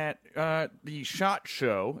were at the SHOT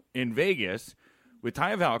Show in Vegas with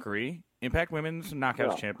Taya Valkyrie, Impact Women's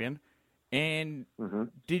Knockouts champion. And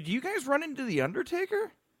did you guys run into The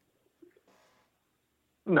Undertaker?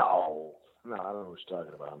 No, I don't know what you're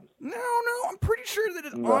talking about. No, I'm pretty sure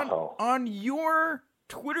that on your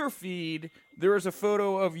Twitter feed, there was a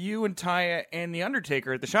photo of you and Taya and The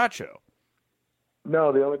Undertaker at the SHOT Show.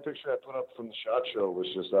 No, the only picture I put up from the SHOT Show was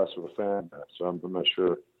just us with a fan, so I'm not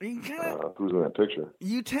sure who's in that picture.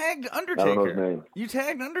 You tagged Undertaker. I don't know his name. You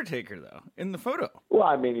tagged Undertaker though in the photo. Well,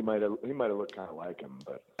 I mean, he might have looked kind of like him,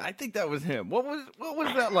 but I think that was him. What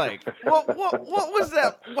was that like? what was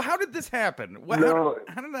that? How did this happen? How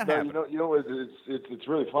did that happen? It's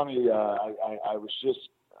really funny. I was just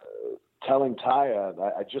telling Taya,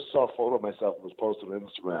 I just saw a photo of myself that was posted on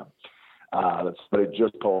Instagram. That's what I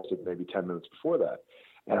just posted maybe 10 minutes before that.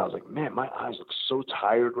 And I was like, man, my eyes look so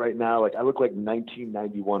tired right now. Like I look like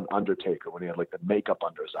 1991 Undertaker when he had like the makeup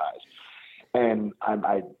under his eyes. And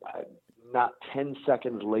I not 10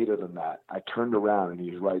 seconds later than that, I turned around and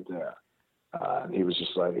he was right there. And he was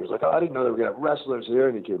like, oh, I didn't know they were going to have wrestlers here.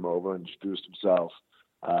 And he came over and introduced himself.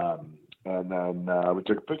 And then we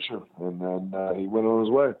took a picture and then he went on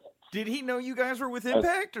his way. Did he know you guys were with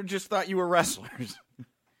Impact or just thought you were wrestlers?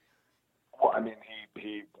 Well, I mean,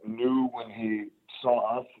 he knew when he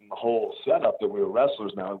saw us and the whole setup that we were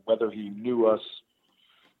wrestlers. Now, whether he knew us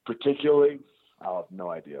particularly, I have no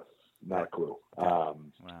idea. Not a clue. Wow.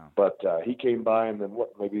 But he came by, and then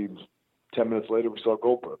maybe 10 minutes later, we saw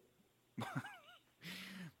Goldberg.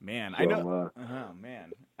 Man, So, I know. Oh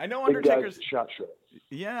man, I know big guys Undertaker's. at SHOT Show.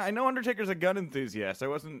 Yeah, I know Undertaker's a gun enthusiast. I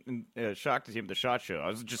wasn't shocked to see him at the SHOT Show. I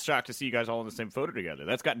was just shocked to see you guys all in the same photo together.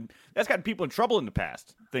 That's gotten people in trouble in the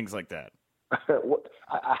past. Things like that.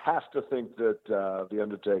 I have to think that the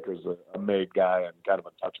Undertaker's a made guy and kind of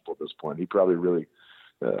untouchable at this point. He probably really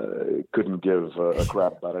couldn't give a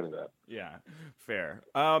crap about any of that. Yeah, fair.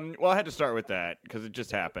 Well, I had to start with that because it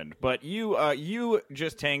just happened. But you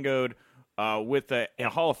just tangoed with a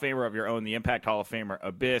Hall of Famer of your own, the Impact Hall of Famer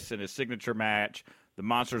Abyss, in his signature match, the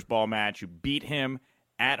Monsters Ball match. You beat him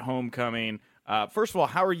at Homecoming. First of all,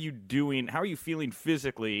 how are you doing? How are you feeling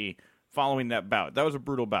physically following that bout? That was a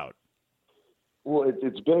brutal bout. Well,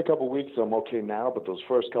 it's been a couple of weeks, so I'm okay now, but those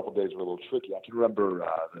first couple of days were a little tricky. I can remember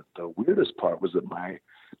the weirdest part was that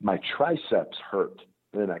my triceps hurt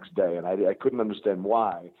the next day, and I couldn't understand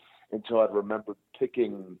why until I'd remembered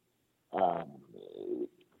picking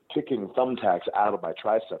thumbtacks out of my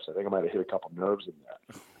triceps. I think I might have hit a couple nerves in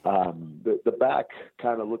there. The back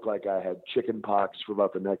kind of looked like I had chicken pox for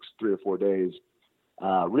about the next 3 or 4 days.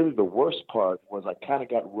 Really, the worst part was I kind of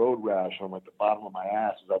got road rash on like the bottom of my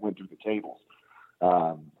ass as I went through the tables.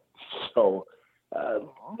 So a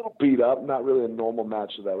little beat up, not really a normal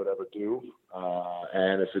match that I would ever do.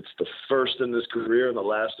 And if it's the first in this career and the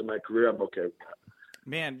last in my career, I'm okay with that.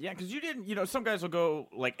 Man, yeah, because you didn't, some guys will go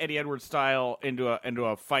like Eddie Edwards style into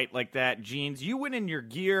a fight like that. Jeans, you went in your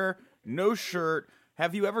gear, no shirt.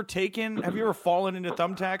 Have you ever fallen into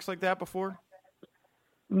thumbtacks like that before?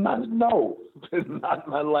 No, not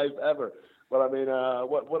in my life ever. But I mean, I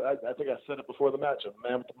think I said it before the match. A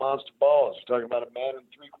man with the monster balls. You're talking about a man in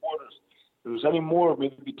 3/4. If there's any more of me,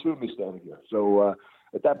 there'd be 2 of me standing here. So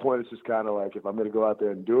at that point, it's just kind of like if I'm going to go out there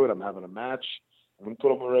and do it, I'm having a match. I'm going to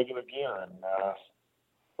put on my regular gear, and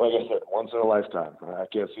like I said, once in a lifetime. I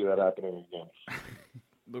can't see that happening again.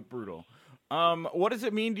 Look brutal. What does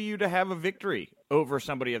it mean to you to have a victory over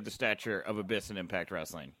somebody of the stature of Abyss in Impact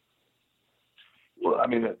Wrestling? Well, I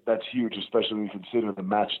mean, that's huge, especially when you consider the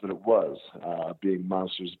match that it was, being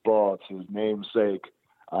Monsters Ball. It's his namesake.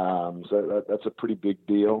 So that's a pretty big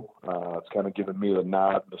deal. It's kind of given me the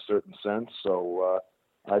nod in a certain sense. So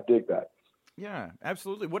I dig that. Yeah,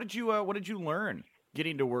 absolutely. What did you learn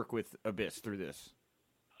getting to work with Abyss through this?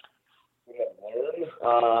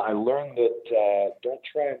 I learned that don't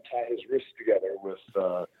try and tie his wrists together with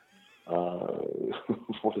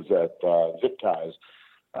what is that? Zip ties.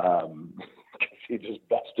 He just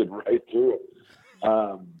busted right through it.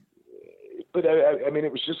 But I mean,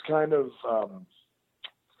 it was just kind of,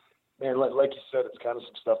 man, like you said, it's kind of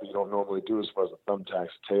some stuff that you don't normally do as far as the thumbtacks,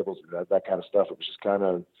 tables, that kind of stuff. It was just kind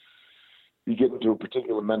of, you get into a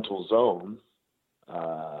particular mental zone,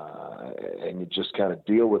 and you just kind of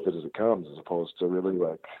deal with it as it comes, as opposed to really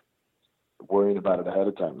like worrying about it ahead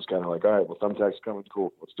of time. It's kind of like, all right, well, thumbtacks coming,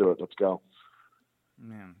 cool, let's do it, let's go.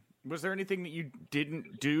 Man. Was there anything that you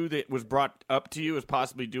didn't do that was brought up to you as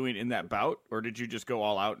possibly doing in that bout, or did you just go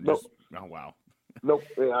all out? And Nope. Oh, wow. Nope.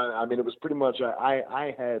 I mean, it was pretty much,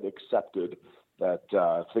 I had accepted that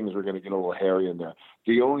things were going to get a little hairy in there.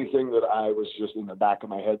 The only thing that I was just in the back of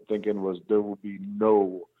my head thinking was there will be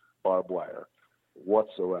no barbed wire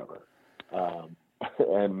whatsoever.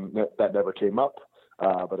 And that never came up,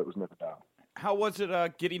 but it was never done. How was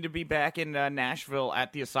it getting to be back in Nashville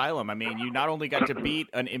at the Asylum? I mean, you not only got to beat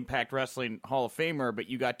an Impact Wrestling Hall of Famer, but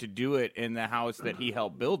you got to do it in the house that he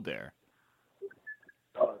helped build there.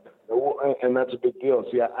 And that's a big deal.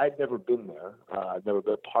 See, I'd never been there. I'd never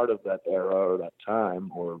been part of that era or that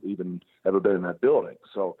time or even ever been in that building.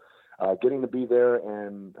 So getting to be there,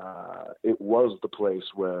 and it was the place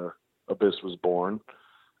where Abyss was born.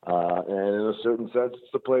 And in a certain sense,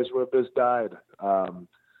 it's the place where Abyss died.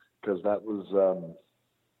 Because that was,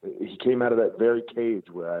 he came out of that very cage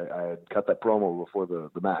where I had cut that promo before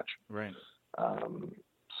the match. Right.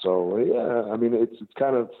 So, yeah, I mean, it's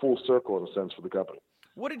kind of full circle in a sense for the company.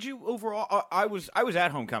 What did you overall? I was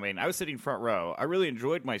at Homecoming. I was sitting front row. I really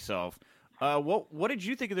enjoyed myself. What did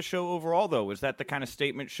you think of the show overall, though? Was that the kind of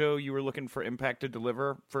statement show you were looking for Impact to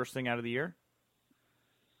deliver first thing out of the year?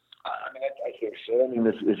 I mean, I think so. I mean,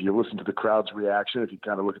 if you listen to the crowd's reaction, if you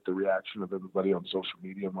kind of look at the reaction of everybody on social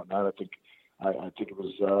media and whatnot, I think it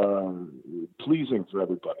was pleasing for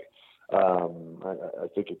everybody. I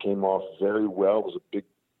think it came off very well. It was a big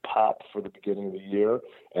pop for the beginning of the year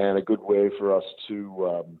and a good way for us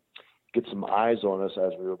to get some eyes on us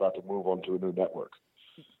as we were about to move on to a new network.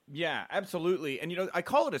 Yeah, absolutely. And, I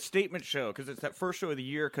call it a statement show because it's that first show of the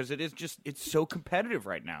year because it's so competitive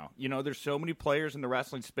right now. There's so many players in the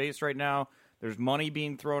wrestling space right now. There's money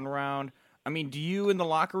being thrown around. I mean, do you in the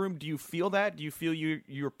locker room, do you feel that? Do you feel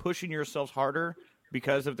you're pushing yourselves harder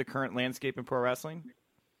because of the current landscape in pro wrestling?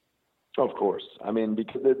 Of course. I mean,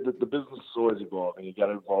 because the business is always evolving. You got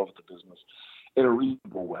to evolve with the business in a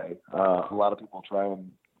reasonable way. A lot of people try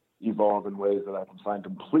and evolve in ways that I can find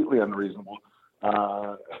completely unreasonable,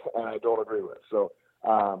 and I don't agree with. So,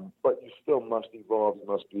 but you still must evolve. You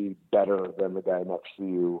must be better than the guy next to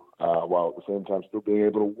you, while at the same time still being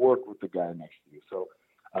able to work with the guy next to you. So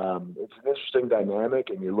it's an interesting dynamic,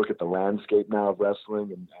 and you look at the landscape now of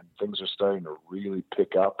wrestling, and things are starting to really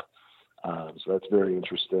pick up. So that's very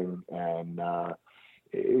interesting, and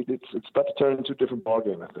it's about to turn into a different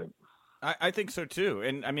ballgame, I think. I think so too,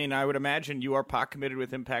 and I mean, I would imagine you are pot committed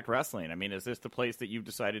with Impact Wrestling. I mean, is this the place that you've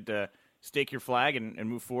decided to stake your flag and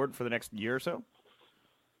move forward for the next year or so?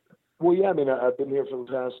 Well, yeah, I mean, I've been here for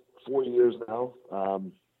the past 4 years now.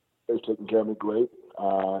 They've taken care of me great,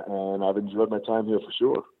 and I've enjoyed my time here for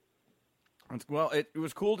sure. Well, it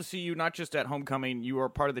was cool to see you not just at Homecoming. You were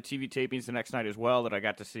part of the TV tapings the next night as well that I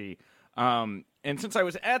got to see. And since I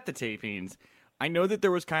was at the tapings, I know that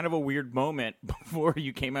there was kind of a weird moment before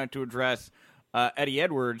you came out to address Eddie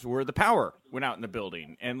Edwards where the power went out in the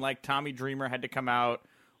building. And like Tommy Dreamer had to come out.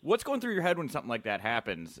 What's going through your head when something like that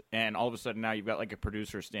happens? And all of a sudden now you've got like a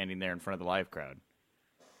producer standing there in front of the live crowd.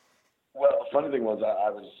 Well, the funny thing was I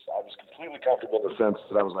was completely comfortable in the sense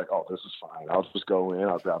that I was like, oh, this is fine. I'll just go in,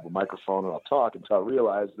 I'll grab a microphone, and I'll talk until I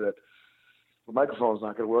realized that the microphone's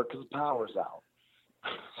not going to work because the power's out.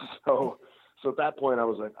 So at that point, I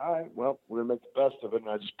was like, all right, well, we're going to make the best of it.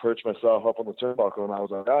 And I just perched myself up on the turnbuckle, and I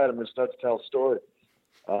was like, all right, I'm going to start to tell a story.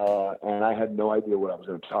 And I had no idea what I was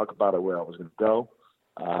going to talk about or where I was going to go.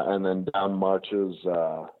 And then down marches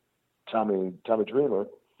Tommy Dreamer.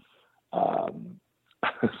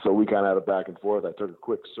 So we kind of had a back and forth. I took a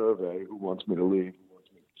quick survey. Who wants me to leave? Who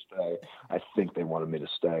wants me to stay? I think they wanted me to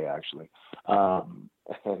stay, actually. And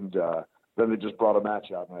then they just brought a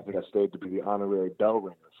match out, and I think I stayed to be the honorary bell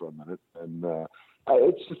ringer for a minute. And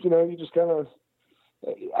it's just, you just kind of,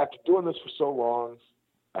 after doing this for so long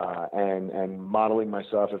and modeling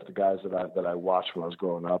myself after the guys that I watched when I was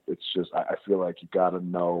growing up, it's just, I feel like you got to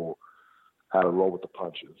know how to roll with the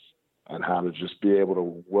punches and how to just be able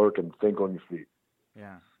to work and think on your feet.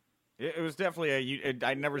 Yeah. It was definitely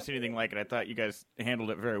I'd never seen anything like it. I thought you guys handled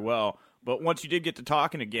it very well. But once you did get to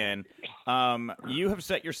talking again, you have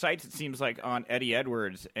set your sights, it seems like, on Eddie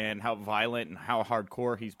Edwards and how violent and how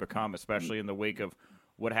hardcore he's become, especially in the wake of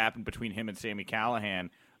what happened between him and Sami Callihan.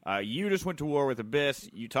 You just went to war with Abyss.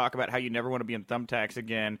 You talk about how you never want to be in thumbtacks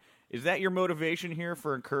again. Is that your motivation here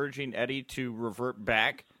for encouraging Eddie to revert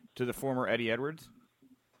back to the former Eddie Edwards?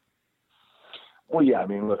 Well, yeah, I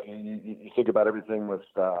mean, look, you think about everything with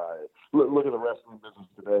look at the wrestling business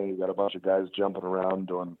today. You got a bunch of guys jumping around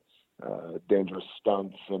doing dangerous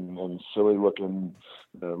stunts and silly-looking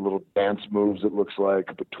little dance moves, it looks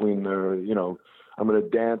like, between their, I'm going to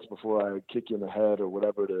dance before I kick you in the head or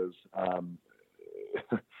whatever it is.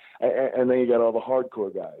 And then you got all the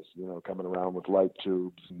hardcore guys, coming around with light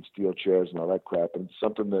tubes and steel chairs and all that crap. And it's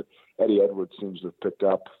something that Eddie Edwards seems to have picked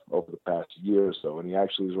up over the past year or so. And he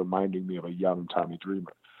actually is reminding me of a young Tommy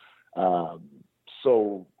Dreamer.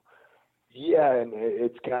 So, yeah, and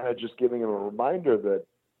it's kind of just giving him a reminder that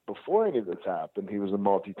before any of this happened, he was a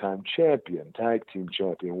multi-time champion, tag team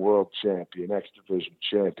champion, world champion, X Division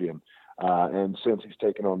champion. And since he's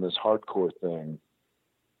taken on this hardcore thing,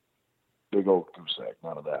 big old goose egg,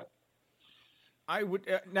 none of that. I would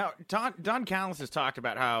now. Don Callis has talked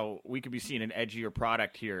about how we could be seeing an edgier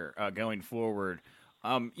product here going forward.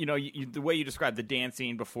 The way you described the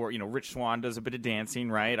dancing before, Rich Swann does a bit of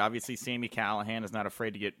dancing, right? Obviously, Sami Callihan is not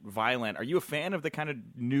afraid to get violent. Are you a fan of the kind of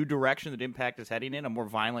new direction that Impact is heading in, a more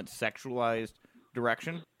violent, sexualized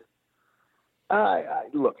direction?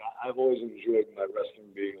 Look, I've always enjoyed my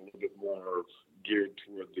wrestling being a little bit more geared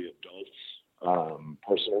toward the adults,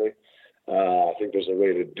 personally. I think there's a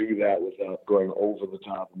way to do that without going over the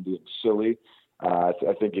top and being silly. I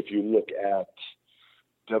think if you look at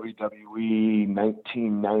WWE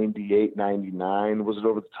 1998-99, was it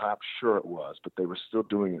over the top? Sure it was, but they were still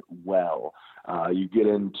doing it well. You get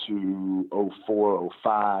into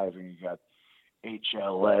 04-05 and you got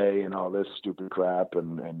HLA and all this stupid crap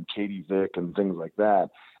and Katie Vick and things like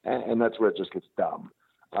that. And that's where it just gets dumb.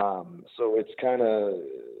 So it's kind of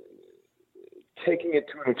taking it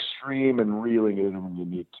to an extreme and reeling it in when you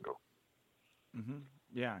need to. Mm-hmm.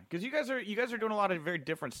 Yeah, because you guys are doing a lot of very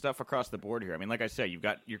different stuff across the board here. I mean, like I said, you've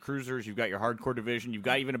got your cruisers, you've got your hardcore division, you've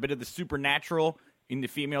got even a bit of the supernatural in the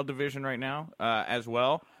female division right now as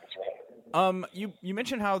well. You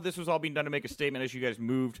mentioned how this was all being done to make a statement as you guys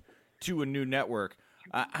moved to a new network.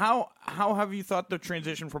 How have you thought the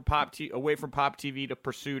transition from away from Pop TV to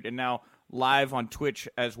Pursuit and now live on Twitch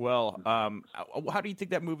as well? How do you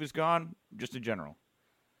think that move has gone, just in general?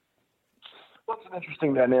 Well, it's an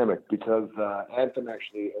interesting dynamic because Anthem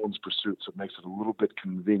actually owns Pursuit, so it makes it a little bit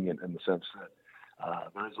convenient in the sense that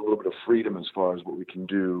there is a little bit of freedom as far as what we can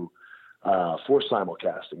do for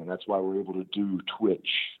simulcasting, and that's why we're able to do Twitch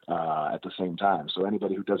at the same time. So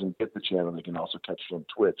anybody who doesn't get the channel, they can also catch it on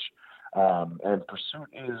Twitch. And Pursuit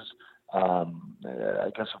is,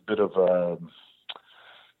 I guess, a bit of a,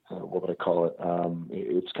 what would I call it?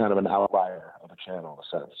 It's kind of an outlier of a channel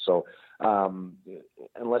in a sense. So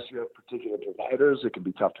unless you have particular providers, it can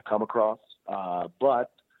be tough to come across.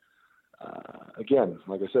 But again,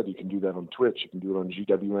 like I said, you can do that on Twitch. You can do it on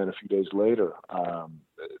GWN a few days later.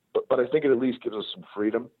 But I think it at least gives us some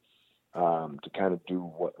freedom to kind of do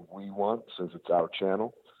what we want since it's our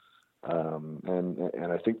channel.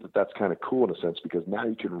 And I think that that's kind of cool in a sense because now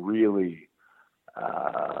you can really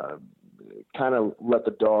kind of let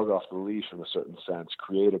the dog off the leash in a certain sense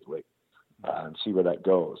creatively and see where that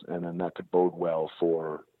goes. And then that could bode well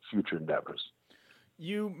for future endeavors.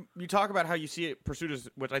 You talk about how you see it Pursuit as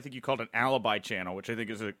what I think you called an alibi channel, which I think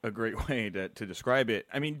is a great way to describe it.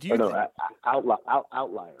 I mean, do you outlier?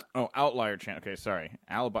 Oh, outlier channel. Okay, sorry,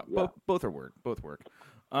 alibi. Yeah. Both work.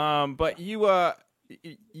 But you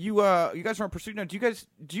guys are on Pursuit now. Do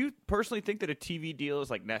you personally think that a TV deal is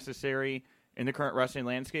like necessary in the current wrestling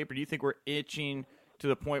landscape, or do you think we're itching to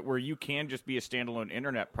the point where you can just be a standalone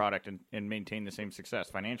internet product and maintain the same success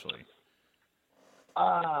financially?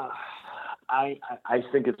 I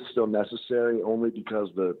think it's still necessary only because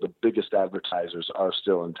the biggest advertisers are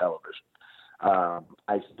still in television.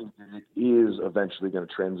 I think that it is eventually going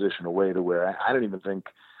to transition away to where I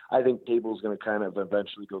think cable is going to kind of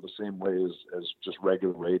eventually go the same way as just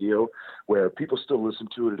regular radio, where people still listen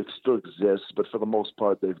to it. It still exists, but for the most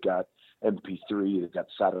part, they've got MP3, they've got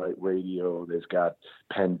satellite radio, they've got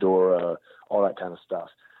Pandora, all that kind of stuff.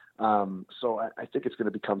 So I think it's going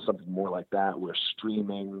to become something more like that, where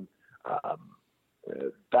streaming,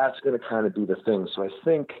 that's going to kind of be the thing. So I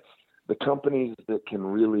think the companies that can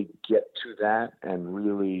really get to that and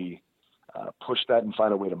really push that and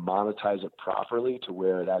find a way to monetize it properly to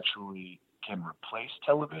where it actually can replace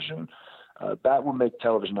television, that will make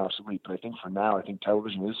television obsolete. But I think for now, I think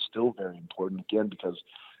television is still very important, again, because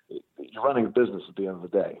you're running a business at the end of the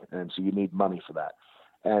day, and so you need money for that.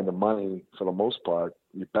 And the money, for the most part,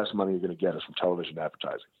 the best money you're going to get is from television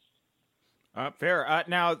advertising. Fair.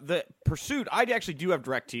 Now, the Pursuit, I actually do have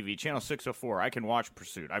DirecTV, channel 604. I can watch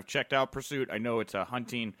Pursuit. I've checked out Pursuit. I know it's a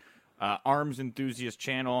hunting arms enthusiast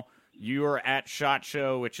channel. You're at SHOT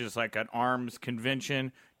Show, which is like an arms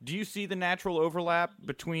convention. Do you see the natural overlap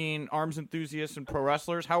between arms enthusiasts and pro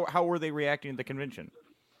wrestlers? How were they reacting at the convention?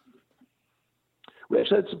 We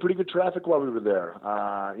actually had some pretty good traffic while we were there.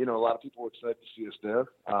 A lot of people were excited to see us there.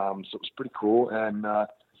 So it was pretty cool. And,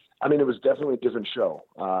 it was definitely a different show.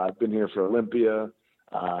 I've been here for Olympia.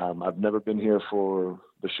 I've never been here for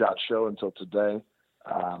the SHOT Show until today.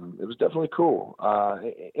 It was definitely cool.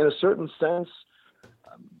 In a certain sense,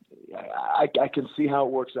 I can see how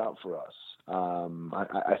it works out for us.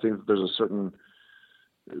 I think that there's a certain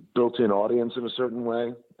built-in audience in a certain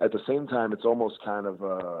way. At the same time, it's almost kind of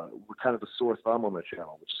we're kind of the sore thumb on the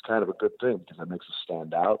channel, which is kind of a good thing because it makes us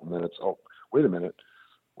stand out. And then it's, oh, wait a minute,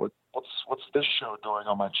 what's this show doing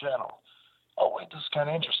on my channel? Oh, wait, this is kind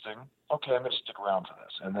of interesting. Okay, I'm going to stick around for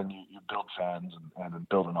this. And then you build fans and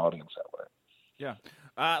build an audience that way. Yeah.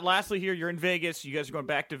 Lastly here, you're in Vegas. You guys are going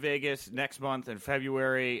back to Vegas next month in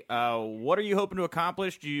February. What are you hoping to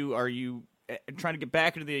accomplish? Are you trying to get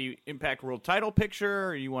back into the Impact World title picture,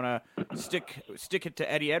 or you want to stick it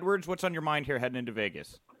to Eddie Edwards? What's on your mind here heading into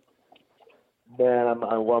Vegas? Man, I'm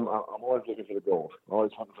always looking for the gold. I'm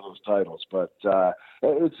always hunting for those titles. But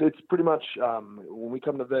it's pretty much when we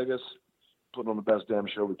come to Vegas, putting on the best damn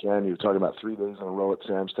show we can. You're talking about 3 days in a row at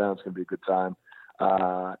Sam's Town. It's going to be a good time.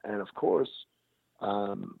 And, of course,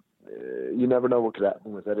 you never know what could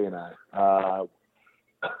happen with Eddie and I.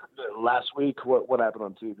 Last week, what happened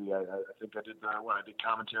on TV? I think I did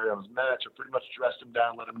commentary on his match. I pretty much dressed him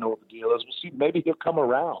down, let him know what the deal is. We'll see. Maybe he'll come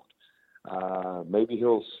around. Maybe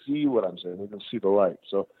he'll see what I'm saying. He'll see the light.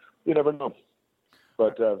 So you never know.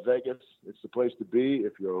 But Vegas, it's the place to be.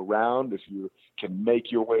 If you're around, if you can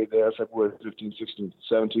make your way there, February 15th, 16th,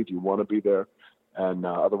 17th, you want to be there. And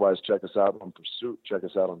otherwise, check us out on Pursuit. Check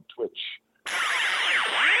us out on Twitch.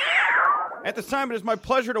 At this time, it is my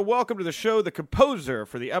pleasure to welcome to the show the composer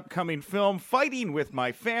for the upcoming film Fighting with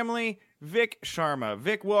My Family, Vic Sharma.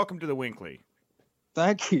 Vic, welcome to the Winkley.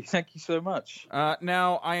 Thank you so much.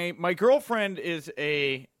 Now, my girlfriend is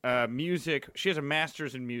a music. She has a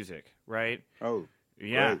master's in music, right? Oh,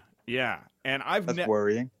 yeah, great. yeah. And That's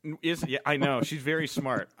worrying. Yeah, I know she's very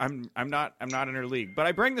smart. I'm not in her league. But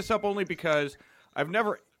I bring this up only because I've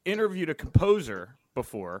never interviewed a composer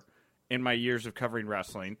before in my years of covering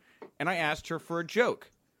wrestling, and I asked her for a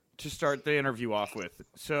joke to start the interview off with.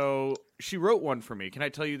 So she wrote one for me. Can I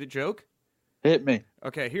tell you the joke? Hit me.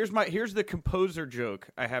 Okay, here's the composer joke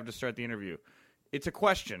I have to start the interview. It's a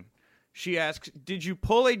question. She asks, "Did you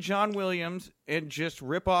pull a John Williams and just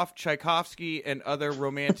rip off Tchaikovsky and other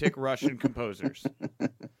romantic Russian composers?"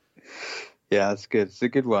 Yeah, that's good. It's a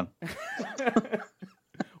good one.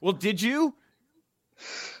 Well, did you?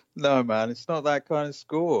 No, man, it's not that kind of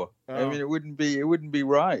score. Oh. I mean, it wouldn't be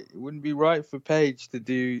right. It wouldn't be right for Paige to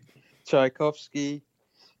do Tchaikovsky,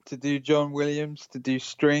 to do John Williams, to do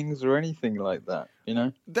strings or anything like that. You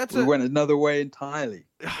know, we went another way entirely.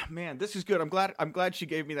 Man, this is good. I'm glad she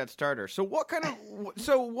gave me that starter. So what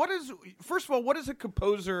first of all, what does a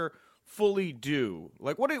composer fully do?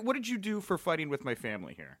 Like, what did you do for Fighting with My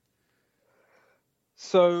Family here?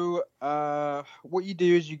 So what you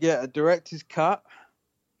do is you get a director's cut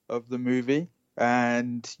of the movie,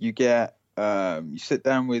 and you get you sit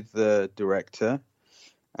down with the director,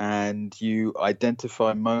 and you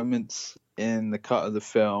identify moments in the cut of the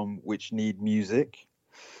film which need music,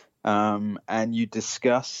 and you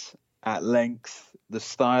discuss at length the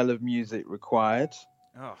style of music required.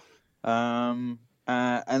 And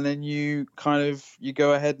then you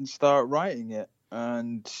go ahead and start writing it.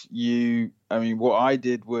 And what I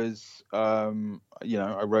did was, I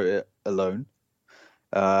wrote it alone,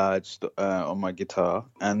 just on my guitar,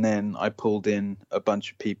 and then I pulled in a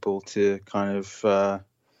bunch of people to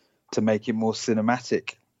to make it more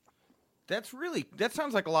cinematic. That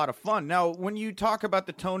sounds like a lot of fun. Now, when you talk about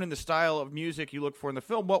the tone and the style of music you look for in the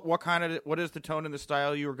film, what is the tone and the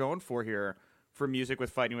style you were going for here for music with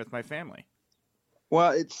Fighting with My Family?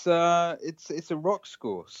 Well, it's a rock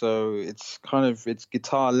score, so it's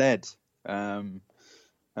guitar led, and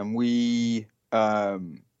we,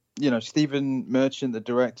 Stephen Merchant, the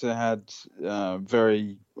director, had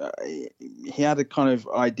he had a kind of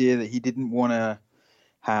idea that he didn't want to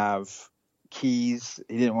have keys,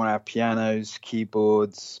 he didn't want to have pianos,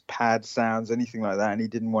 keyboards, pad sounds, anything like that, and he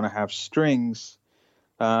didn't want to have strings,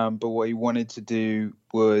 but what he wanted to do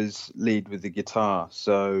was lead with the guitar.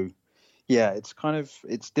 So yeah,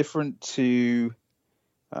 it's different to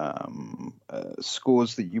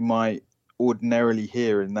scores that you might ordinarily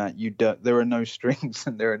hear, in that there are no strings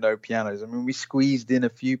and there are no pianos. I mean, we squeezed in a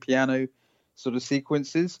few piano sort of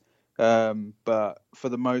sequences, but for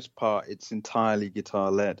the most part, it's entirely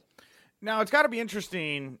guitar led. Now, it's got to be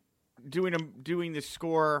interesting doing the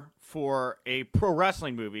score for a pro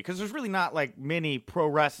wrestling movie, because there's really not like many pro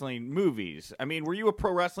wrestling movies. I mean, were you a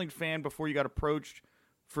pro wrestling fan before you got approached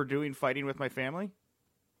for doing Fighting with My Family?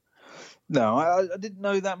 No, I didn't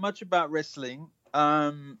know that much about wrestling,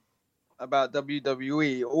 about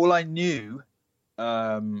WWE. All I knew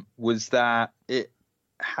was that it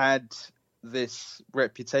had this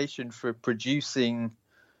reputation for producing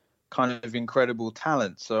kind of incredible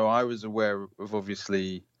talent. So I was aware of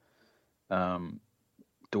obviously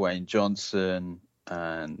Dwayne Johnson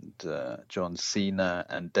and John Cena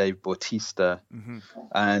and Dave Bautista,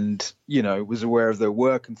 and was aware of their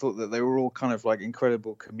work and thought that they were all kind of like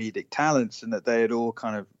incredible comedic talents, and that they had all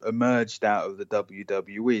kind of emerged out of the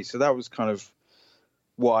WWE. So that was kind of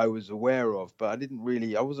what I was aware of, but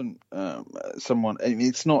I wasn't someone. I mean,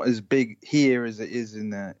 it's not as big here as it is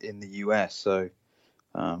in the US. So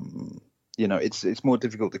it's more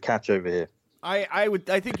difficult to catch over here. I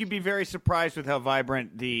think you'd be very surprised with how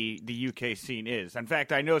vibrant the UK scene is. In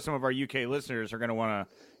fact, I know some of our UK listeners are going to want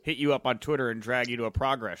to hit you up on Twitter and drag you to a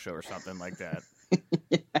Progress show or something like that.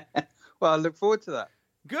 Yeah. Well, I look forward to that.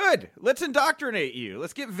 Good. Let's indoctrinate you.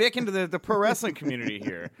 Let's get Vic into the pro wrestling community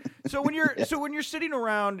here. So when you're sitting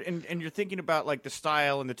around and you're thinking about like the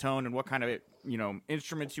style and the tone and what kind of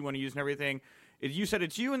instruments you want to use and everything, you said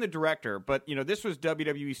it's you and the director, but this was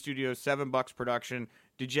WWE Studios, $7 production.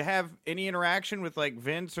 Did you have any interaction with like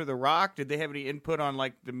Vince or The Rock? Did they have any input on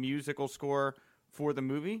like the musical score for the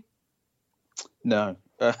movie? No.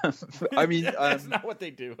 I mean, that's not what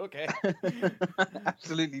they do. Okay.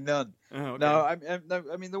 Absolutely none. Oh, okay. No,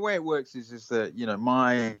 I mean, the way it works is that,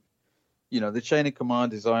 the chain of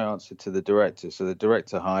command is I answer to the director. So the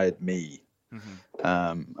director hired me.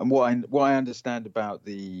 Mm-hmm. And what I understand about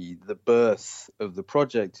the birth of the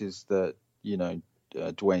project is that,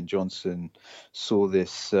 Dwayne Johnson saw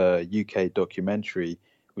this UK documentary,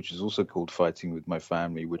 which is also called Fighting with My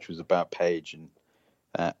Family, which was about Paige, and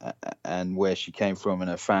and where she came from and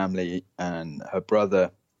her family and her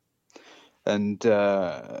brother. And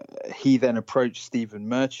he then approached Stephen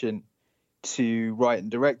Merchant to write and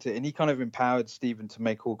direct it, and he kind of empowered Stephen to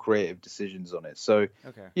make all creative decisions on it. So,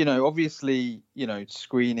 obviously,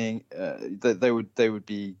 screening, that they would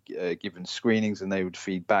be given screenings and they would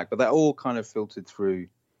feed back, but that all kind of filtered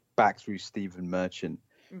back through Stephen Merchant,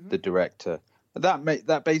 the director.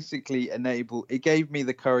 That basically it gave me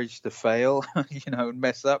the courage to fail, and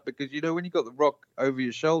mess up, because when you got the rock over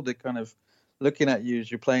your shoulder, kind of looking at you as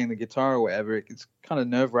you're playing the guitar or whatever, it's kind of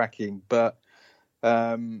nerve-wracking, but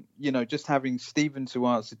just having Stephen to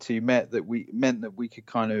answer to meant that we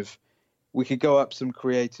could go up some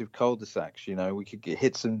creative cul-de-sacs. We could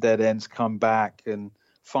hit some dead ends, come back, and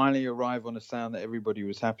finally arrive on a sound that everybody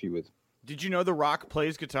was happy with. Did you know The Rock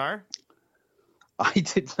plays guitar? I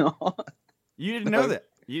did not. You didn't know that?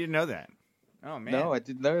 You didn't know that? Oh man. No, I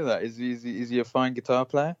didn't know that. Is he a fine guitar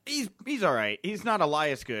player? He's all right. He's not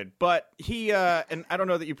Elias good, but he and I don't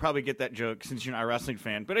know that you probably get that joke since you're not a wrestling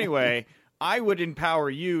fan. But anyway. I would empower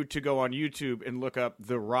you to go on YouTube and look up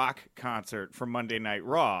the Rock concert from Monday Night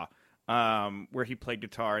Raw, where he played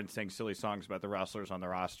guitar and sang silly songs about the wrestlers on the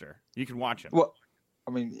roster. You can watch him. Well,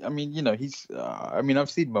 I mean, he's. I've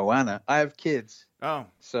seen Moana. I have kids. Oh,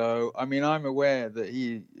 so I'm aware that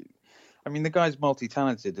the guy's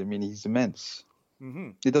multi-talented. He's immense. Mm-hmm.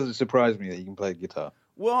 It doesn't surprise me that he can play guitar.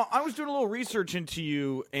 Well, I was doing a little research into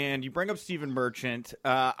you, and you bring up Stephen Merchant.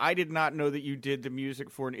 I did not know that you did the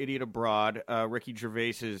music for An Idiot Abroad, Ricky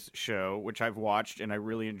Gervais's show, which I've watched and I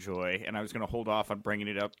really enjoy. And I was going to hold off on bringing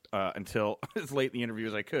it up until as late in the interview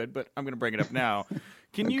as I could, but I'm going to bring it up now.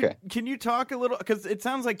 Can you talk a little? Because it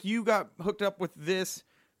sounds like you got hooked up with this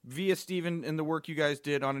via Stephen and the work you guys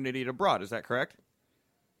did on An Idiot Abroad. Is that correct?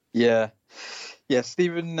 Yeah,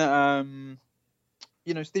 Stephen.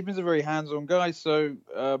 Stephen's a very hands-on guy, so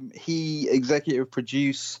he executive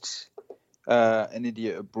produced An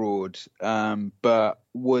Idiot Abroad, but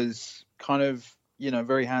was kind of,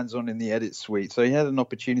 very hands-on in the edit suite. So he had an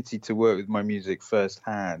opportunity to work with my music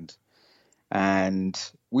firsthand. And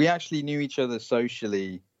we actually knew each other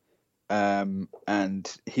socially, and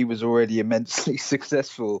he was already immensely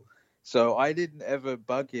successful. So I didn't ever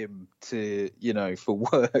bug him to, for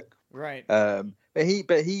work. Right. But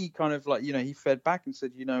he kind of he fed back and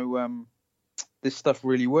said, this stuff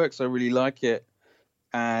really works. I really like it.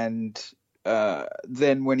 And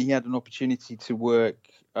then when he had an opportunity to work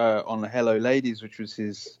on Hello Ladies, which was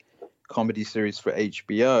his comedy series for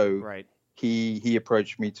HBO, right, he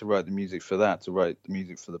approached me to write the music for that, to write the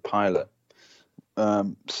music for the pilot.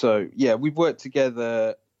 So yeah, we've worked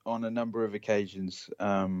together on a number of occasions.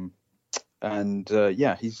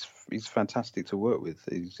 He's fantastic to work with.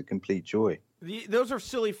 He's a complete joy. Those are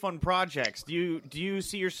silly, fun projects. Do you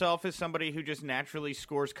see yourself as somebody who just naturally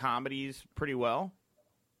scores comedies pretty well?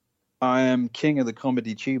 I am king of the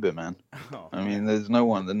comedy tuba, man. Oh, there's no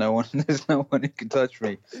one who can touch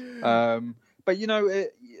me. But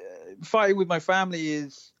fighting with my family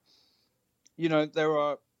is, there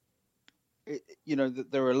are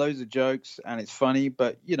loads of jokes and it's funny,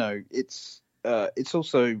 but it's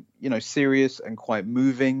also serious and quite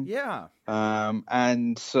moving. Yeah.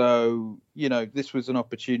 And so this was an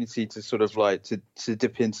opportunity to sort of to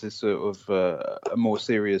dip into sort of a more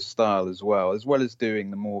serious style as well as doing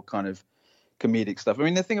the more kind of comedic stuff.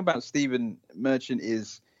 The thing about Stephen Merchant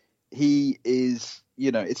is he is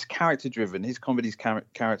it's character driven. His comedy's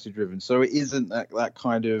character driven, so it isn't that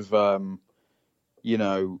kind of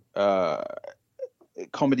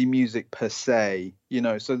comedy music per se,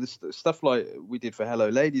 so this stuff like we did for Hello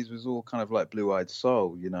Ladies was all kind of like Blue Eyed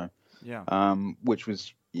Soul, yeah, which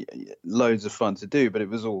was loads of fun to do, but it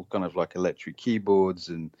was all kind of like electric keyboards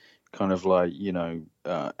and kind of like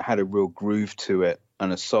had a real groove to it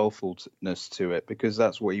and a soulfulness to it, because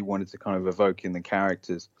that's what he wanted to kind of evoke in the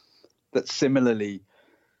characters. That similarly,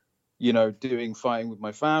 doing Fighting with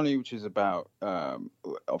My Family, which is about,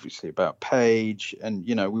 obviously about Paige, and,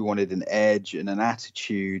 we wanted an edge and an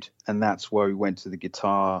attitude, and that's why we went to the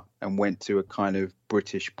guitar and went to a kind of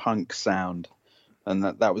British punk sound, and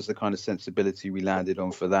that was the kind of sensibility we landed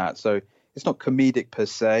on for that. So it's not comedic per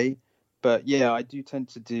se, but yeah, I do tend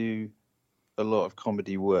to do a lot of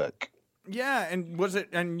comedy work. Yeah,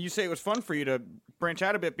 and you say it was fun for you to branch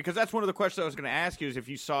out a bit, because that's one of the questions I was going to ask you, is if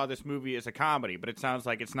you saw this movie as a comedy, but it sounds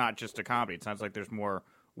like it's not just a comedy. It sounds like there's more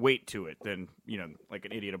weight to it than, like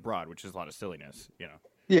An Idiot Abroad, which is a lot of silliness,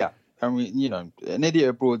 Yeah. An Idiot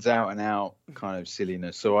Abroad's out and out kind of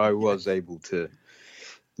silliness. So I was able to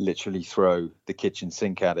literally throw the kitchen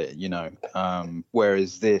sink at it,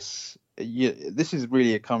 whereas this is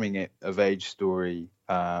really a coming of age story.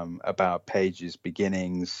 about Paige's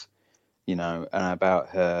beginnings, you know, and about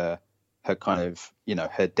her kind of, you know,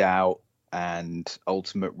 her doubt and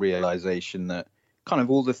ultimate realization that kind of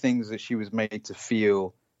all the things that she was made to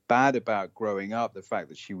feel bad about growing up, the fact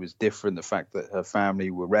that she was different, the fact that her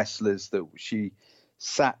family were wrestlers, that she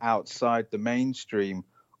sat outside the mainstream,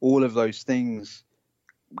 all of those things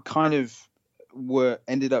kind of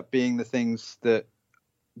ended up being the things that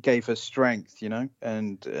gave her strength, you know,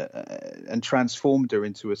 and transformed her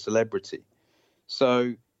into a celebrity.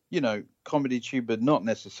 So, you know, comedy tuber not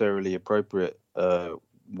necessarily appropriate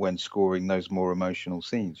when scoring those more emotional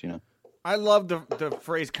scenes, you know. I love the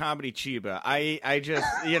phrase comedy chiba. I just,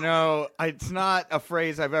 you know, it's not a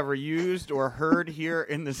phrase I've ever used or heard here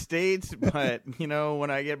in the States, but, you know,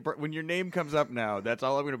 when your name comes up now, that's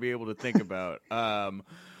all I'm going to be able to think about.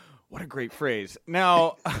 What a great phrase.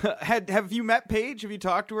 Now, have you met Paige? Have you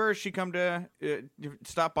talked to her? Has she come to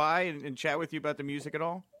stop by and chat with you about the music at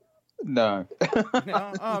all? No.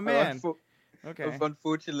 No? Oh, man. Okay.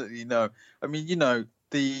 Unfortunately, no. I mean, you know,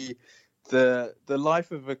 the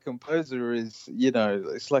life of a composer is, you know,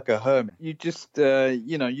 it's like a hermit. You just,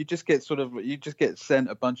 you know, you just get sent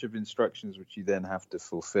a bunch of instructions which you then have to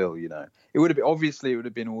fulfill. You know, it would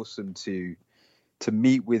have been awesome to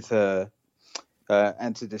meet with her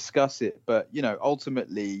and to discuss it. But, you know,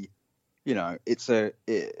 ultimately, you know, the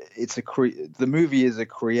movie is a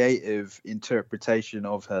creative interpretation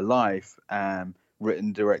of her life,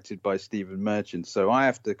 written, directed by Stephen Merchant. So I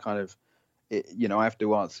have to kind of, you know, I have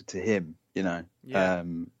to answer to him, you know. Yeah.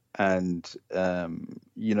 You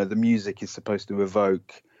know, the music is supposed to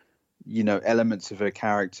evoke, you know, elements of her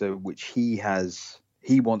character which he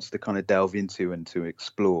wants to kind of delve into and to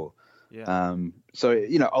explore. Yeah. So,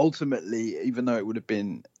 you know, ultimately, even though it would have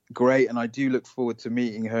been great, and I do look forward to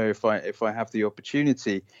meeting her if I have the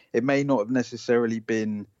opportunity, it may not have necessarily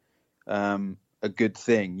been a good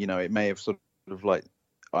thing. You know, it may have sort of like,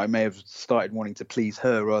 I may have started wanting to please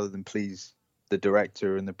her rather than please the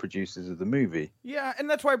director and the producers of the movie. Yeah, and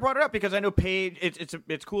that's why I brought it up, because I know Paige.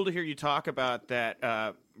 It's cool to hear you talk about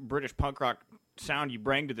that British punk rock sound you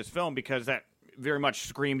bring to this film, because that very much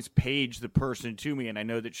screams Paige the person to me, and I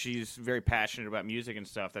know that she's very passionate about music and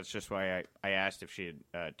stuff. That's just why I asked if she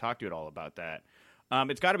had talked to you at all about that.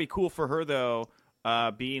 It's got to be cool for her, though,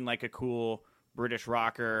 being like a cool British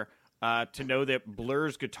rocker, to know that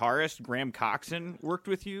Blur's guitarist Graham Coxon worked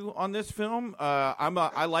with you on this film.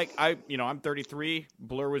 I'm 33.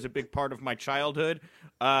 Blur was a big part of my childhood.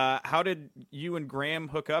 How did you and Graham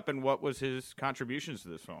hook up, and what was his contributions to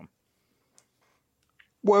this film?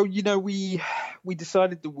 Well, you know, we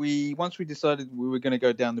decided once we decided we were going to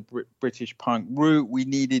go down the British punk route, we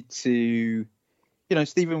needed to, you know,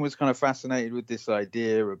 Stephen was kind of fascinated with this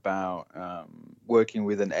idea about working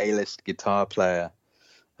with an A-list guitar player.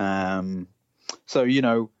 So, you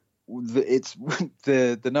know, it's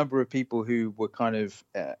the number of people who were kind of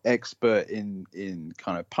expert in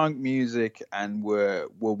kind of punk music and were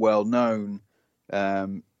well known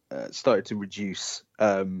started to reduce.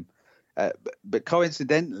 But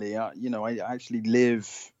coincidentally, you know, I actually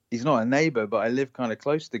he's not a neighbor, but I live kind of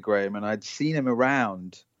close to Graham, and I'd seen him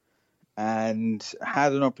around and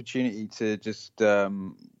had an opportunity to just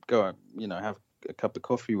go, you know, have a cup of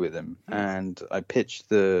coffee with him. And I pitched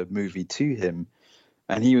the movie to him,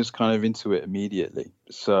 and he was kind of into it immediately.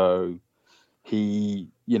 So he,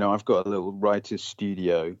 you know, I've got a little writer's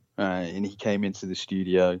studio, and he came into the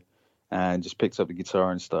studio and just picked up the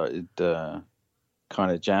guitar and started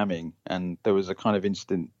kind of jamming, and there was a kind of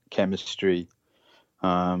instant chemistry,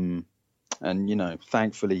 and, you know,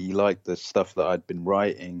 thankfully he liked the stuff that I'd been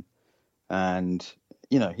writing, and,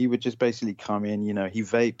 you know, he would just basically come in, you know, he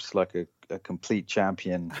vapes like a complete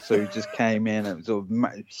champion, so he just came in and sort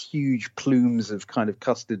of huge plumes of kind of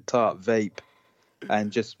custard tart vape,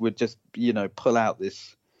 and would you know, pull out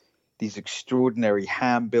these extraordinary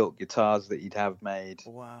hand-built guitars that he'd have made.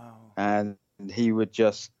 Wow. And he would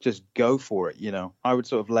just go for it, you know. I would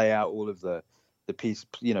sort of lay out all of the piece,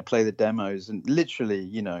 you know, play the demos, and literally,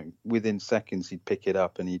 you know, within seconds he'd pick it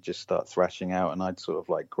up and he'd just start thrashing out, and I'd sort of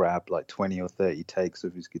like grab like 20 or 30 takes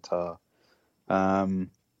of his guitar.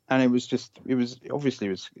 And it was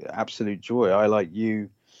absolute joy. I, like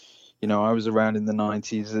you know, I was around in the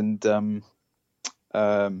 90s, and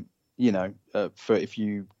you know, for if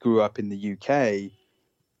you grew up in the UK,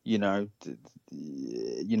 you know,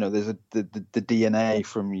 there's the DNA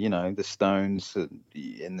from, you know, the Stones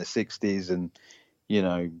in the 60s, and, you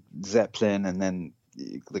know, Zeppelin, and then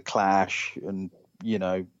the Clash, and, you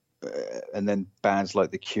know, and then bands like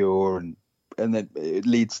The Cure, and then it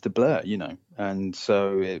leads to Blur, you know. And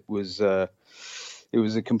so it was a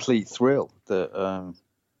complete thrill that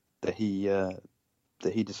he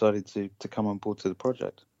he decided to come on board to the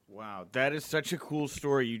project. Wow, that is such a cool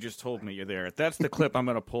story you just told me. You're there. That's the clip I'm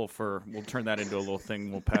going to pull for. We'll turn that into a little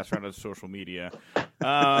thing we'll pass around on social media.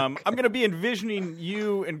 I'm going to be envisioning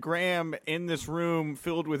you and Graham in this room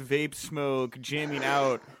filled with vape smoke, jamming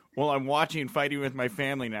out while I'm watching Fighting with My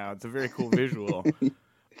Family now. It's a very cool visual.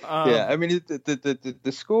 Yeah, I mean,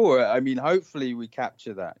 the score, I mean, hopefully we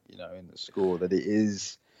capture that, you know, in the score, that it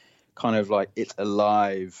is kind of like it's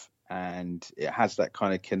alive and it has that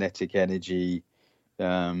kind of kinetic energy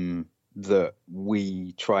that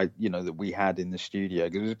we tried, you know, that we had in the studio.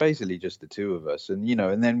 It was basically just the two of us. And, you know,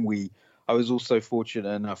 and then I was also fortunate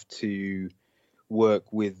enough to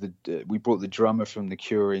work with we brought the drummer from The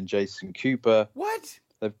Cure in, Jason Cooper. What?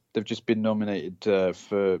 They've just been nominated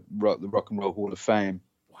for the Rock and Roll Hall of Fame.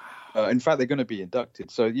 Wow. In fact, they're going to be inducted.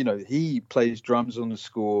 So, you know, he plays drums on the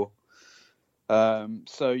score.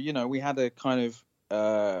 So, you know, we had a kind of,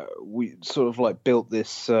 we sort of like built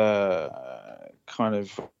this kind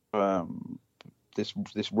of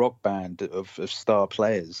this rock band of star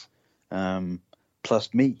players,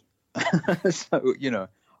 plus me. So, you know,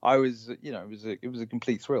 I was, you know, it was a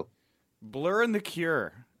complete thrill. Blur and The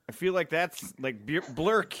Cure. I feel like that's like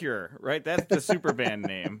Blur Cure, right? That's the super band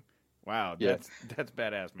name. Wow, that's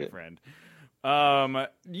badass, my friend.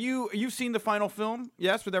 You've seen the final film,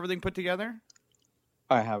 yes, with everything put together?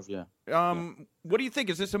 I have, yeah. What do you think?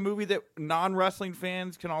 Is this a movie that non-wrestling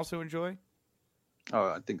fans can also enjoy? Oh,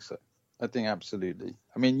 I think so. I think absolutely.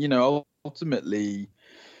 I mean, you know, ultimately,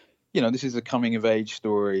 you know, this is a coming of age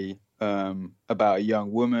story about a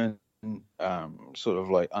young woman, sort of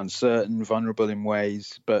like uncertain, vulnerable in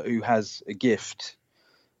ways, but who has a gift.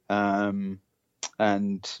 And,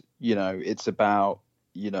 you know, it's about,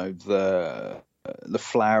 you know, the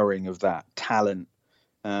flowering of that talent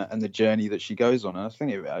and the journey that she goes on. And I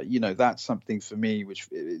think, you know, that's something for me, which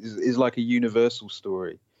is like a universal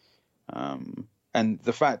story. And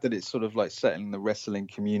the fact that it's sort of like set in the wrestling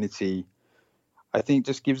community, I think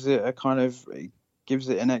just gives it a kind of, gives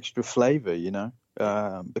it an extra flavor, you know,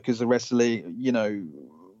 because the wrestling, you know,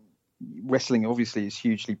 wrestling obviously is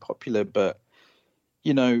hugely popular, but,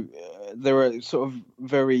 you know, there are sort of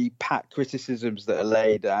very pat criticisms that are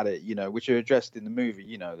laid at it, you know, which are addressed in the movie,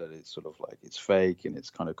 you know, that it's sort of like it's fake and it's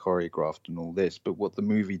kind of choreographed and all this. But what the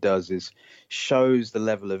movie does is shows the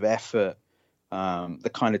level of effort,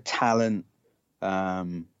 the kind of talent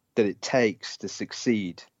that it takes to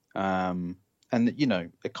succeed. And, you know,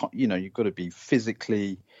 you've got to be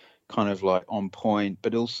physically kind of like on point,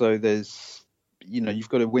 but also there's, you know, you've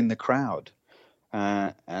got to win the crowd.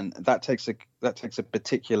 And that takes a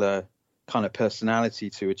particular kind of personality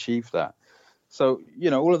to achieve that. So, you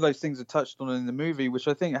know, all of those things are touched on in the movie, which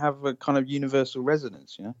I think have a kind of universal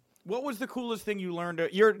resonance, you know? What was the coolest thing you learned?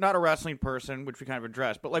 You're not a wrestling person, which we kind of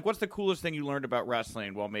addressed, but like, what's the coolest thing you learned about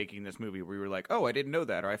wrestling while making this movie where you were like, oh, I didn't know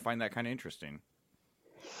that, or I find that kind of interesting?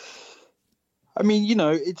 I mean, you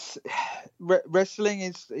know, it's wrestling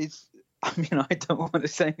is, I mean, I don't want to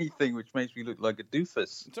say anything which makes me look like a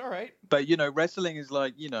doofus. It's all right. But, you know, wrestling is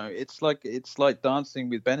like, you know, it's like dancing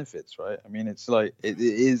with benefits, right? I mean, it's like,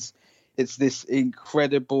 it's this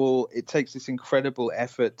incredible, it takes this incredible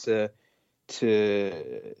effort to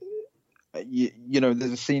you know,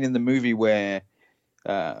 there's a scene in the movie where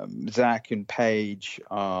Zach and Paige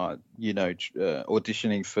are, you know,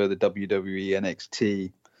 auditioning for the WWE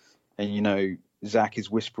NXT. And, you know, Zach is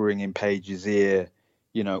whispering in Paige's ear,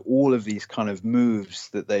 you know, all of these kind of moves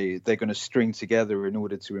that they're going to string together in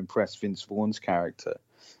order to impress Vince Vaughn's character.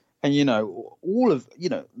 And, you know, all of, you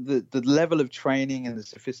know, the level of training and the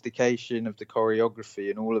sophistication of the choreography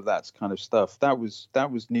and all of that kind of stuff, that was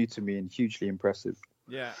new to me and hugely impressive.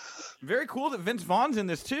 Yeah. Very cool that Vince Vaughn's in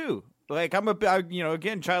this too. Like, you know,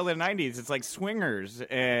 again, child of the 90s. It's like Swingers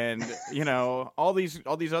and, you know, all these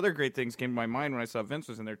other great things came to my mind when I saw Vince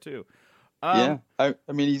was in there too. Yeah, I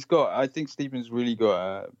mean, I think Stephen's really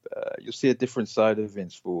got you'll see a different side of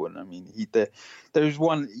Vince Vaughn. I mean, there's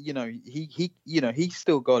one, you know, he's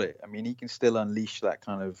still got it. I mean, he can still unleash that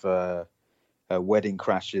kind of Wedding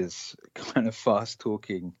Crashers kind of fast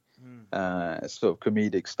talking sort of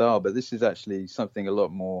comedic style. But this is actually something a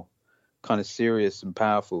lot more kind of serious and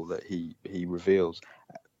powerful that he reveals.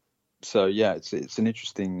 So yeah, it's an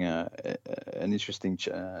interesting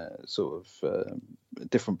sort of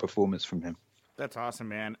different performance from him. That's awesome,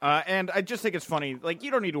 man. And I just think it's funny. Like, you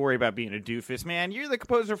don't need to worry about being a doofus, man. You're the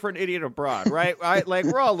composer for An Idiot Abroad, right? Like,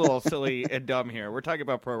 we're all a little silly and dumb here. We're talking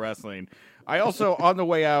about pro wrestling. I also, on the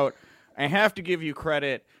way out, I have to give you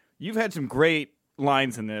credit. You've had some great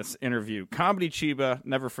lines in this interview. Comedy Chiba,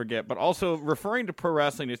 never forget, but also referring to pro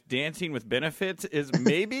wrestling as dancing with benefits is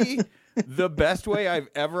maybe the best way I've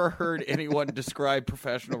ever heard anyone describe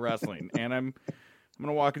professional wrestling. And I'm going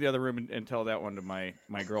to walk in the other room and tell that one to my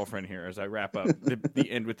girlfriend here as I wrap up the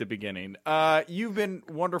end with the beginning. You've been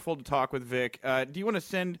wonderful to talk with, Vic. Do you want to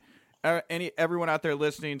send everyone out there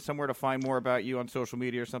listening somewhere to find more about you on social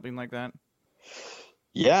media or something like that?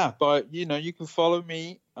 Yeah, but you can follow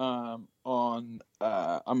me on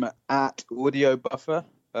I'm at Audio Buffer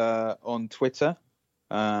on Twitter.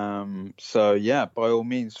 So yeah, by all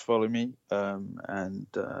means follow me. And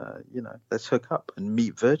let's hook up and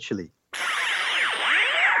meet virtually.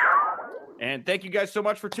 And thank you guys so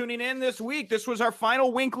much for tuning in this week. This was our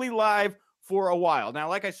final Winkley Live for a while. Now,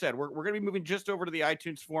 like I said, we're going to be moving just over to the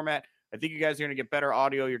iTunes format. I think you guys are going to get better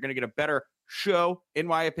audio. You're going to get a better show, in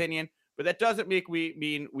my opinion. But that doesn't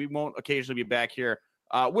mean we won't occasionally be back here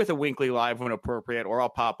with a Winkley Live when appropriate, or I'll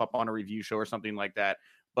pop up on a review show or something like that.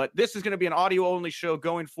 But this is going to be an audio-only show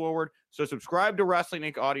going forward. So subscribe to Wrestling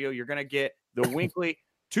Inc. Audio. You're going to get the Winkley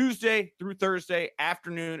Tuesday through Thursday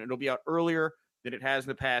afternoon. It'll be out earlier than it has in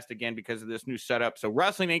the past, again, because of this new setup. So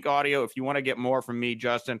Wrestling Inc. Audio, if you want to get more from me,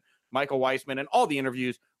 Justin, Michael Weissman, and all the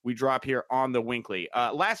interviews we drop here on the Winkley.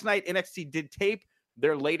 Last night, NXT did tape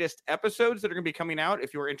their latest episodes that are going to be coming out.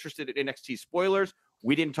 If you're interested in NXT spoilers,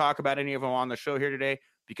 we didn't talk about any of them on the show here today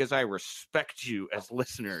because I respect you as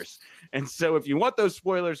listeners. And so if you want those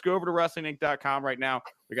spoilers, go over to WrestlingInc.com right now.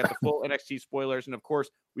 We got the full NXT spoilers. And of course,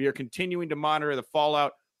 we are continuing to monitor the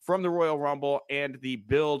fallout from the Royal Rumble and the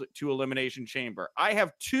build to Elimination Chamber. I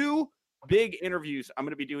have two big interviews I'm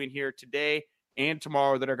going to be doing here today and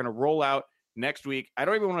tomorrow that are going to roll out next week. I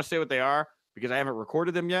don't even want to say what they are because I haven't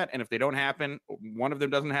recorded them yet. And if they don't happen, one of them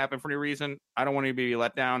doesn't happen for any reason, I don't want to be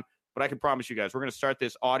let down. But I can promise you guys, we're going to start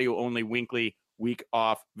this audio-only Winkley week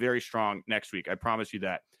off very strong next week. I promise you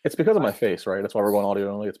that. It's because of my face, right? That's why we're going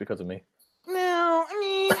audio-only. It's because of me. No, I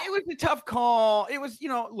mean, it was a tough call. It was,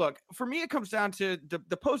 look, for me, it comes down to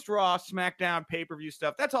the post-Raw, SmackDown, pay-per-view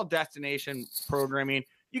stuff. That's all destination programming.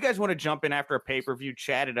 You guys want to jump in after a pay-per-view,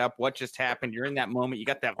 chat it up, what just happened. You're in that moment. You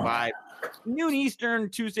got that vibe. Noon Eastern,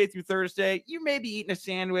 Tuesday through Thursday, you may be eating a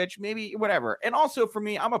sandwich, maybe whatever. And also for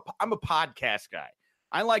me, I'm a podcast guy.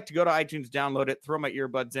 I like to go to iTunes, download it, throw my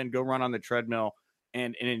earbuds in, go run on the treadmill,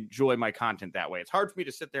 and enjoy my content that way. It's hard for me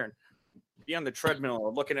to sit there and be on the treadmill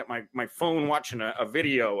or looking at my phone watching a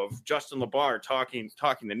video of Justin LeBar talking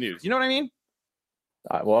the news. You know what I mean?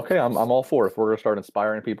 Well, okay, I'm all for it. If we're going to start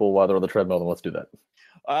inspiring people while they're on the treadmill, then let's do that.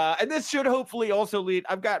 And this should hopefully also lead.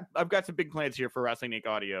 I've got some big plans here for Wrestling Inc.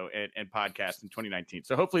 Audio and podcast in 2019.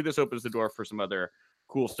 So hopefully this opens the door for some other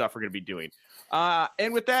cool stuff we're going to be doing.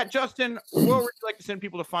 And with that, Justin, where would you like to send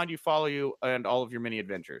people to find you, follow you, and all of your many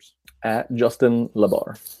adventures? At Justin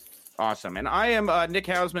LeBar. Awesome. And I am Nick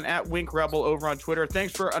Hausman at Wink Rebel over on Twitter.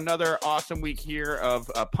 Thanks for another awesome week here of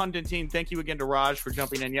punditing. Thank you again to Raj for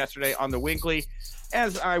jumping in yesterday on the Winkley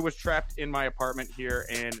as I was trapped in my apartment here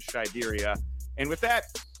in Siberia. And with that,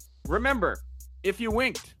 remember, if you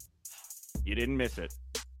winked, you didn't miss it.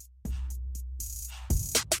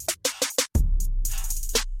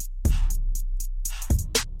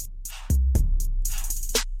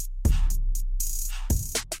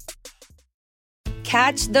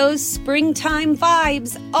 Catch those springtime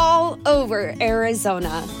vibes all over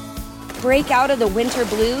Arizona. Break out of the winter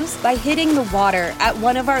blues by hitting the water at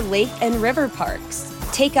one of our lake and river parks.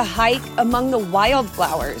 Take a hike among the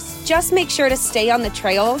wildflowers. Just make sure to stay on the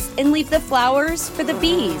trails and leave the flowers for the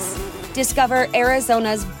bees. Discover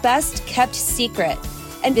Arizona's best kept secret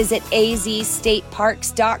and visit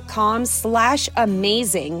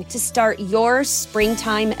azstateparks.com/amazing to start your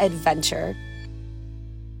springtime adventure.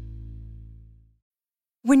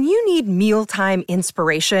 When you need mealtime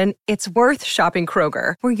inspiration, it's worth shopping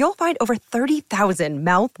Kroger, where you'll find over 30,000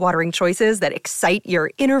 mouth-watering choices that excite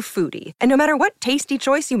your inner foodie. And no matter what tasty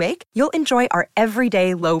choice you make, you'll enjoy our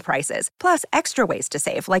everyday low prices, plus extra ways to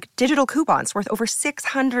save, like digital coupons worth over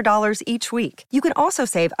 $600 each week. You can also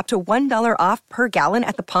save up to $1 off per gallon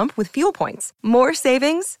at the pump with fuel points. More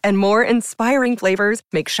savings and more inspiring flavors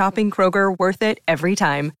make shopping Kroger worth it every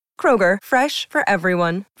time. Kroger, fresh for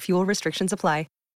everyone. Fuel restrictions apply.